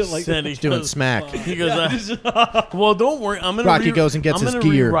different shit like that. Said he Doing goes, smack. He goes, well, don't worry. I'm gonna Rocky goes and gets I'm his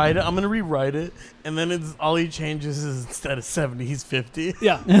gonna gear. Rewrite it. I'm gonna rewrite it, and then it's all he changes is instead of 70, he's 50.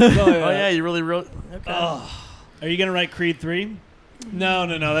 Yeah. Oh yeah, you really wrote. Okay. Are you gonna write Creed 3? No.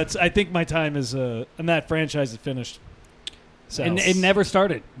 That's. I think my time is. And that franchise is finished. So And it never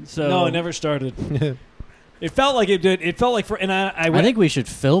started. So No, it never started. It felt like it did. It felt like for. And I think we should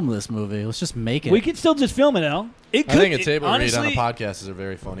film this movie. Let's just make it. we could still just film it, Al. it I could. think a table read honestly, on a podcast is a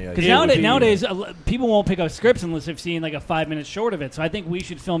very funny Because idea. would be- nowadays, people won't pick up scripts unless they've seen like a 5-minute short of it. So I think we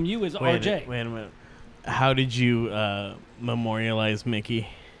should film you as RJ. Wait a minute. How did you memorialize Mickey?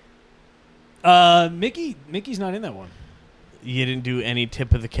 Mickey's not in that one. You didn't do any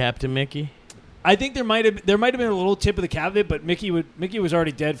tip of the cap to Mickey? I think there might have been a little tip of the cap of it, but Mickey was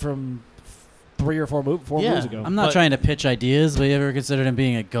already dead from 3 or 4 movies ago. I'm not trying to pitch ideas, but you ever considered him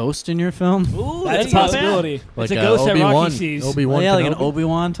being a ghost in your film? Ooh, that's a possibility. Like it's a ghost that Rocky sees. Obi-Wan like an Kenobi?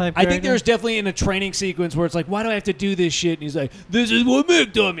 Obi-Wan type I think character? there's definitely in a training sequence where it's like, why do I have to do this shit? And he's like, this is what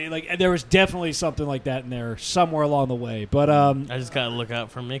Mick told me. Like, and there was definitely something like that in there somewhere along the way. But I just gotta look out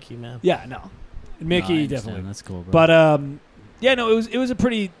for Mickey, man. yeah, no, Mickey I understand. definitely. That's cool, bro. But yeah, no, it was a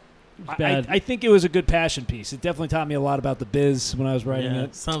pretty. bad. I think it was a good passion piece. It definitely taught me a lot about the biz when I was writing Yeah,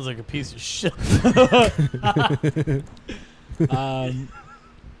 it. sounds like a piece of shit.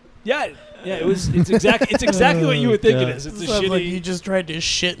 Yeah, it's exactly what you would think it is. It's a Sounds shitty. like you just tried to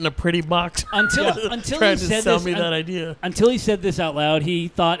shit in a pretty box. Until trying he to said sell this, me that idea. until he said this out loud, he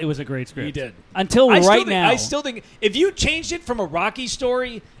thought it was a great script. He did. Until I still think if you changed it from a Rocky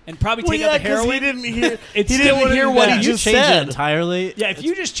story and probably take out the heroin, he didn't hear. It he still didn't wouldn't hear be what bad. he you just change it said. entirely. yeah, if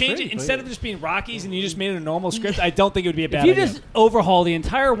you just change it instead of just being Rockies and you just made it a normal script, I don't think it would be a bad If you idea. just overhaul the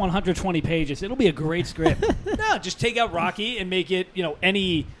entire 120 pages, it'll be a great script. No, just take out Rocky and make it,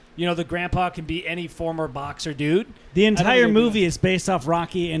 any, the grandpa can be any former boxer dude. The entire it'd be- movie is based off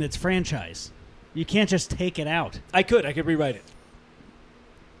Rocky and its franchise. You can't just take it out. I could rewrite it.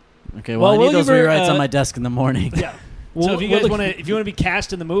 Okay, Well, well, I we'll need those give her, rewrites on my desk in the morning. Yeah. So if you guys want to be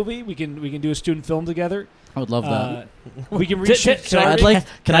cast in the movie, we can do a student film together. I would love that. We can reshoot. so I'd like.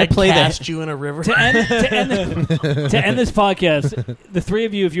 Can I play cast that? you in a river? to end this podcast, the three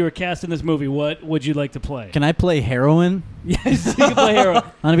of you, if you were cast in this movie, what would you like to play? Can I play heroin? Yes, you can play hero. I'm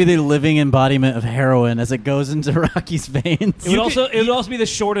gonna be the living embodiment of heroin as it goes into Rocky's veins. It would also be the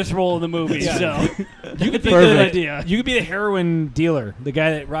shortest role in the movie. Yeah. So you could think of Perfect. an idea. You could be the heroin dealer, the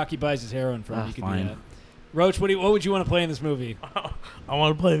guy that Rocky buys his heroin from. Ah, You could fine. do that. Roach, what would you want to play in this movie? I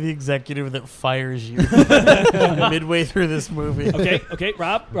want to play the executive that fires you midway through this movie. Okay,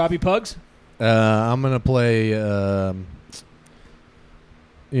 Robbie Pugs. I'm gonna play.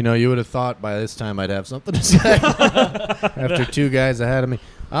 You would have thought by this time I'd have something to say after 2 guys ahead of me.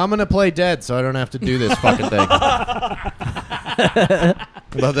 I'm gonna play dead, so I don't have to do this fucking thing. How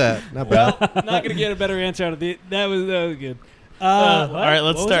about that? Not bad. Not gonna get a better answer out of that was good. All right,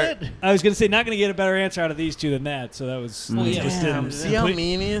 let's What was start. it? I was gonna say not gonna get a better answer out of these two than that. So that was just Damn, didn't. see how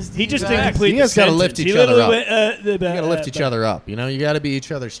mean he is? He just didn't didn't complete You the guys gotta sentence. lift He each other literally up. went, You gotta lift each other up. You gotta be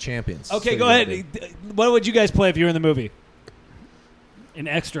each other's champions. Okay, That's go what you ahead. gotta do. What would you guys play if you were in the movie? An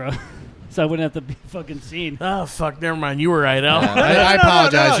extra, so I wouldn't have to be fucking seen. Oh fuck! Never mind. You were right, Al. I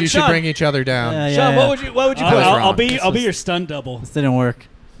apologize. no, You should Sean. bring each other down. Yeah, Sean, yeah. what would you play? What's I'll wrong? be your stun double. This didn't work.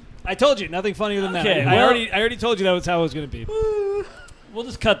 I told you nothing funnier than that. Okay, I well- already told you that was how it was gonna be. We'll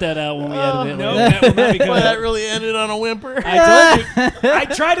just cut that out when we edit it. No, later. that will not be Boy, good. that really ended on a whimper. I told you. I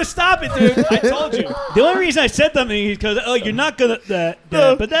tried to stop it, dude. I told you. The only reason I said something is because you're not gonna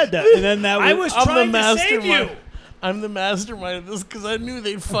but that and then that I was I'm the trying to save mastermind. you. I'm the mastermind of this because I knew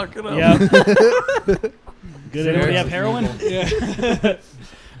they'd fuck it up. yeah. Good. Does anybody have heroin? Yeah.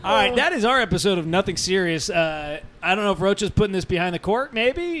 All right, that is our episode of Nothing Serious. I don't know if Roach is putting this behind the court.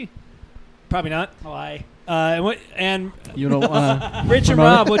 Maybe, probably not. Why? And You don't want to. Rich and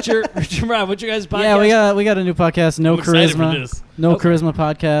Rob, what's your guys' podcast? Yeah, we got a new podcast. No I'm excited for charisma. this. No Okay. charisma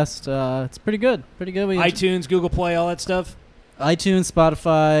podcast. It's pretty good. Pretty good. iTunes, Google Play, all that stuff. iTunes,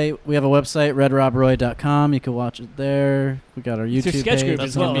 Spotify. We have a website, redrobroy.com. You can watch it there. We got our It's YouTube your sketch page. group That's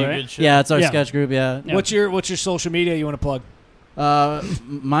as well, gonna be a right? good show. Yeah, it's our Yeah. sketch group. Yeah. Yeah. What's your social media you want to plug?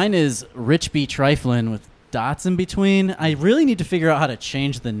 Mine is Rich B Triflin with dots in between. I really need to figure out how to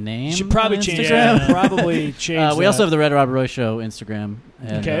change the name. You should probably on change. Instagram. Yeah, probably change. We also that. have the Red Rob Roy Show Instagram.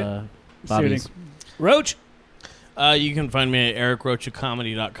 And, Okay. Bobby's. Roach You can find me at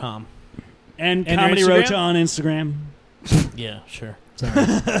ericroachacomedy.com. And And Comedy your Roach Instagram? on Instagram. Yeah, sure.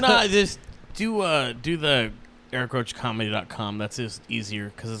 No, just do the ericroachacomedy.com. That's just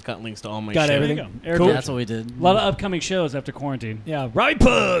easier because it's got links to all my Got shit. everything. There you go. Eric Cool. Yeah, that's what we did. A lot of upcoming shows after quarantine. Yeah, Robbie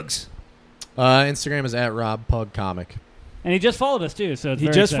Pugs. Instagram is at Rob Pug Comic. And he just followed us, too. So it's He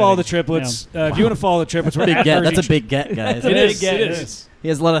very just exciting. followed the triplets. If you want to follow the triplets, we're Big at get. Jersey That's a big get, guys. It is. It It is. is. He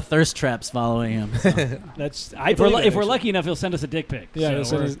has a lot of thirst traps following him. so. That's If we're lucky enough, he'll send us a dick pic. Yeah, So he'll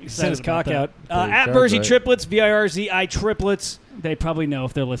send we're his, excited send his about cock that. out. Pretty At sounds Bersey right. Triplets, VIRZI Triplets. They probably know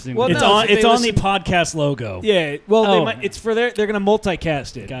if they're listening. Well, to It's this. no, on. if they It's on the listen- podcast logo. Yeah, well, Oh. it's for they're going to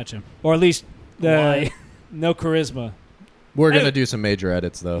multicast it, Gotcha. or at least Why? no charisma. We're gonna do some major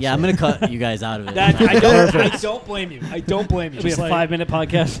edits though. Yeah, so. I'm going to cut you guys out of it. That I don't blame you. I don't blame you. It'll be a Just like, 5-minute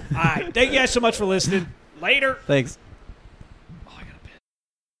podcast. all right, thank you guys so much for listening. Later. Thanks.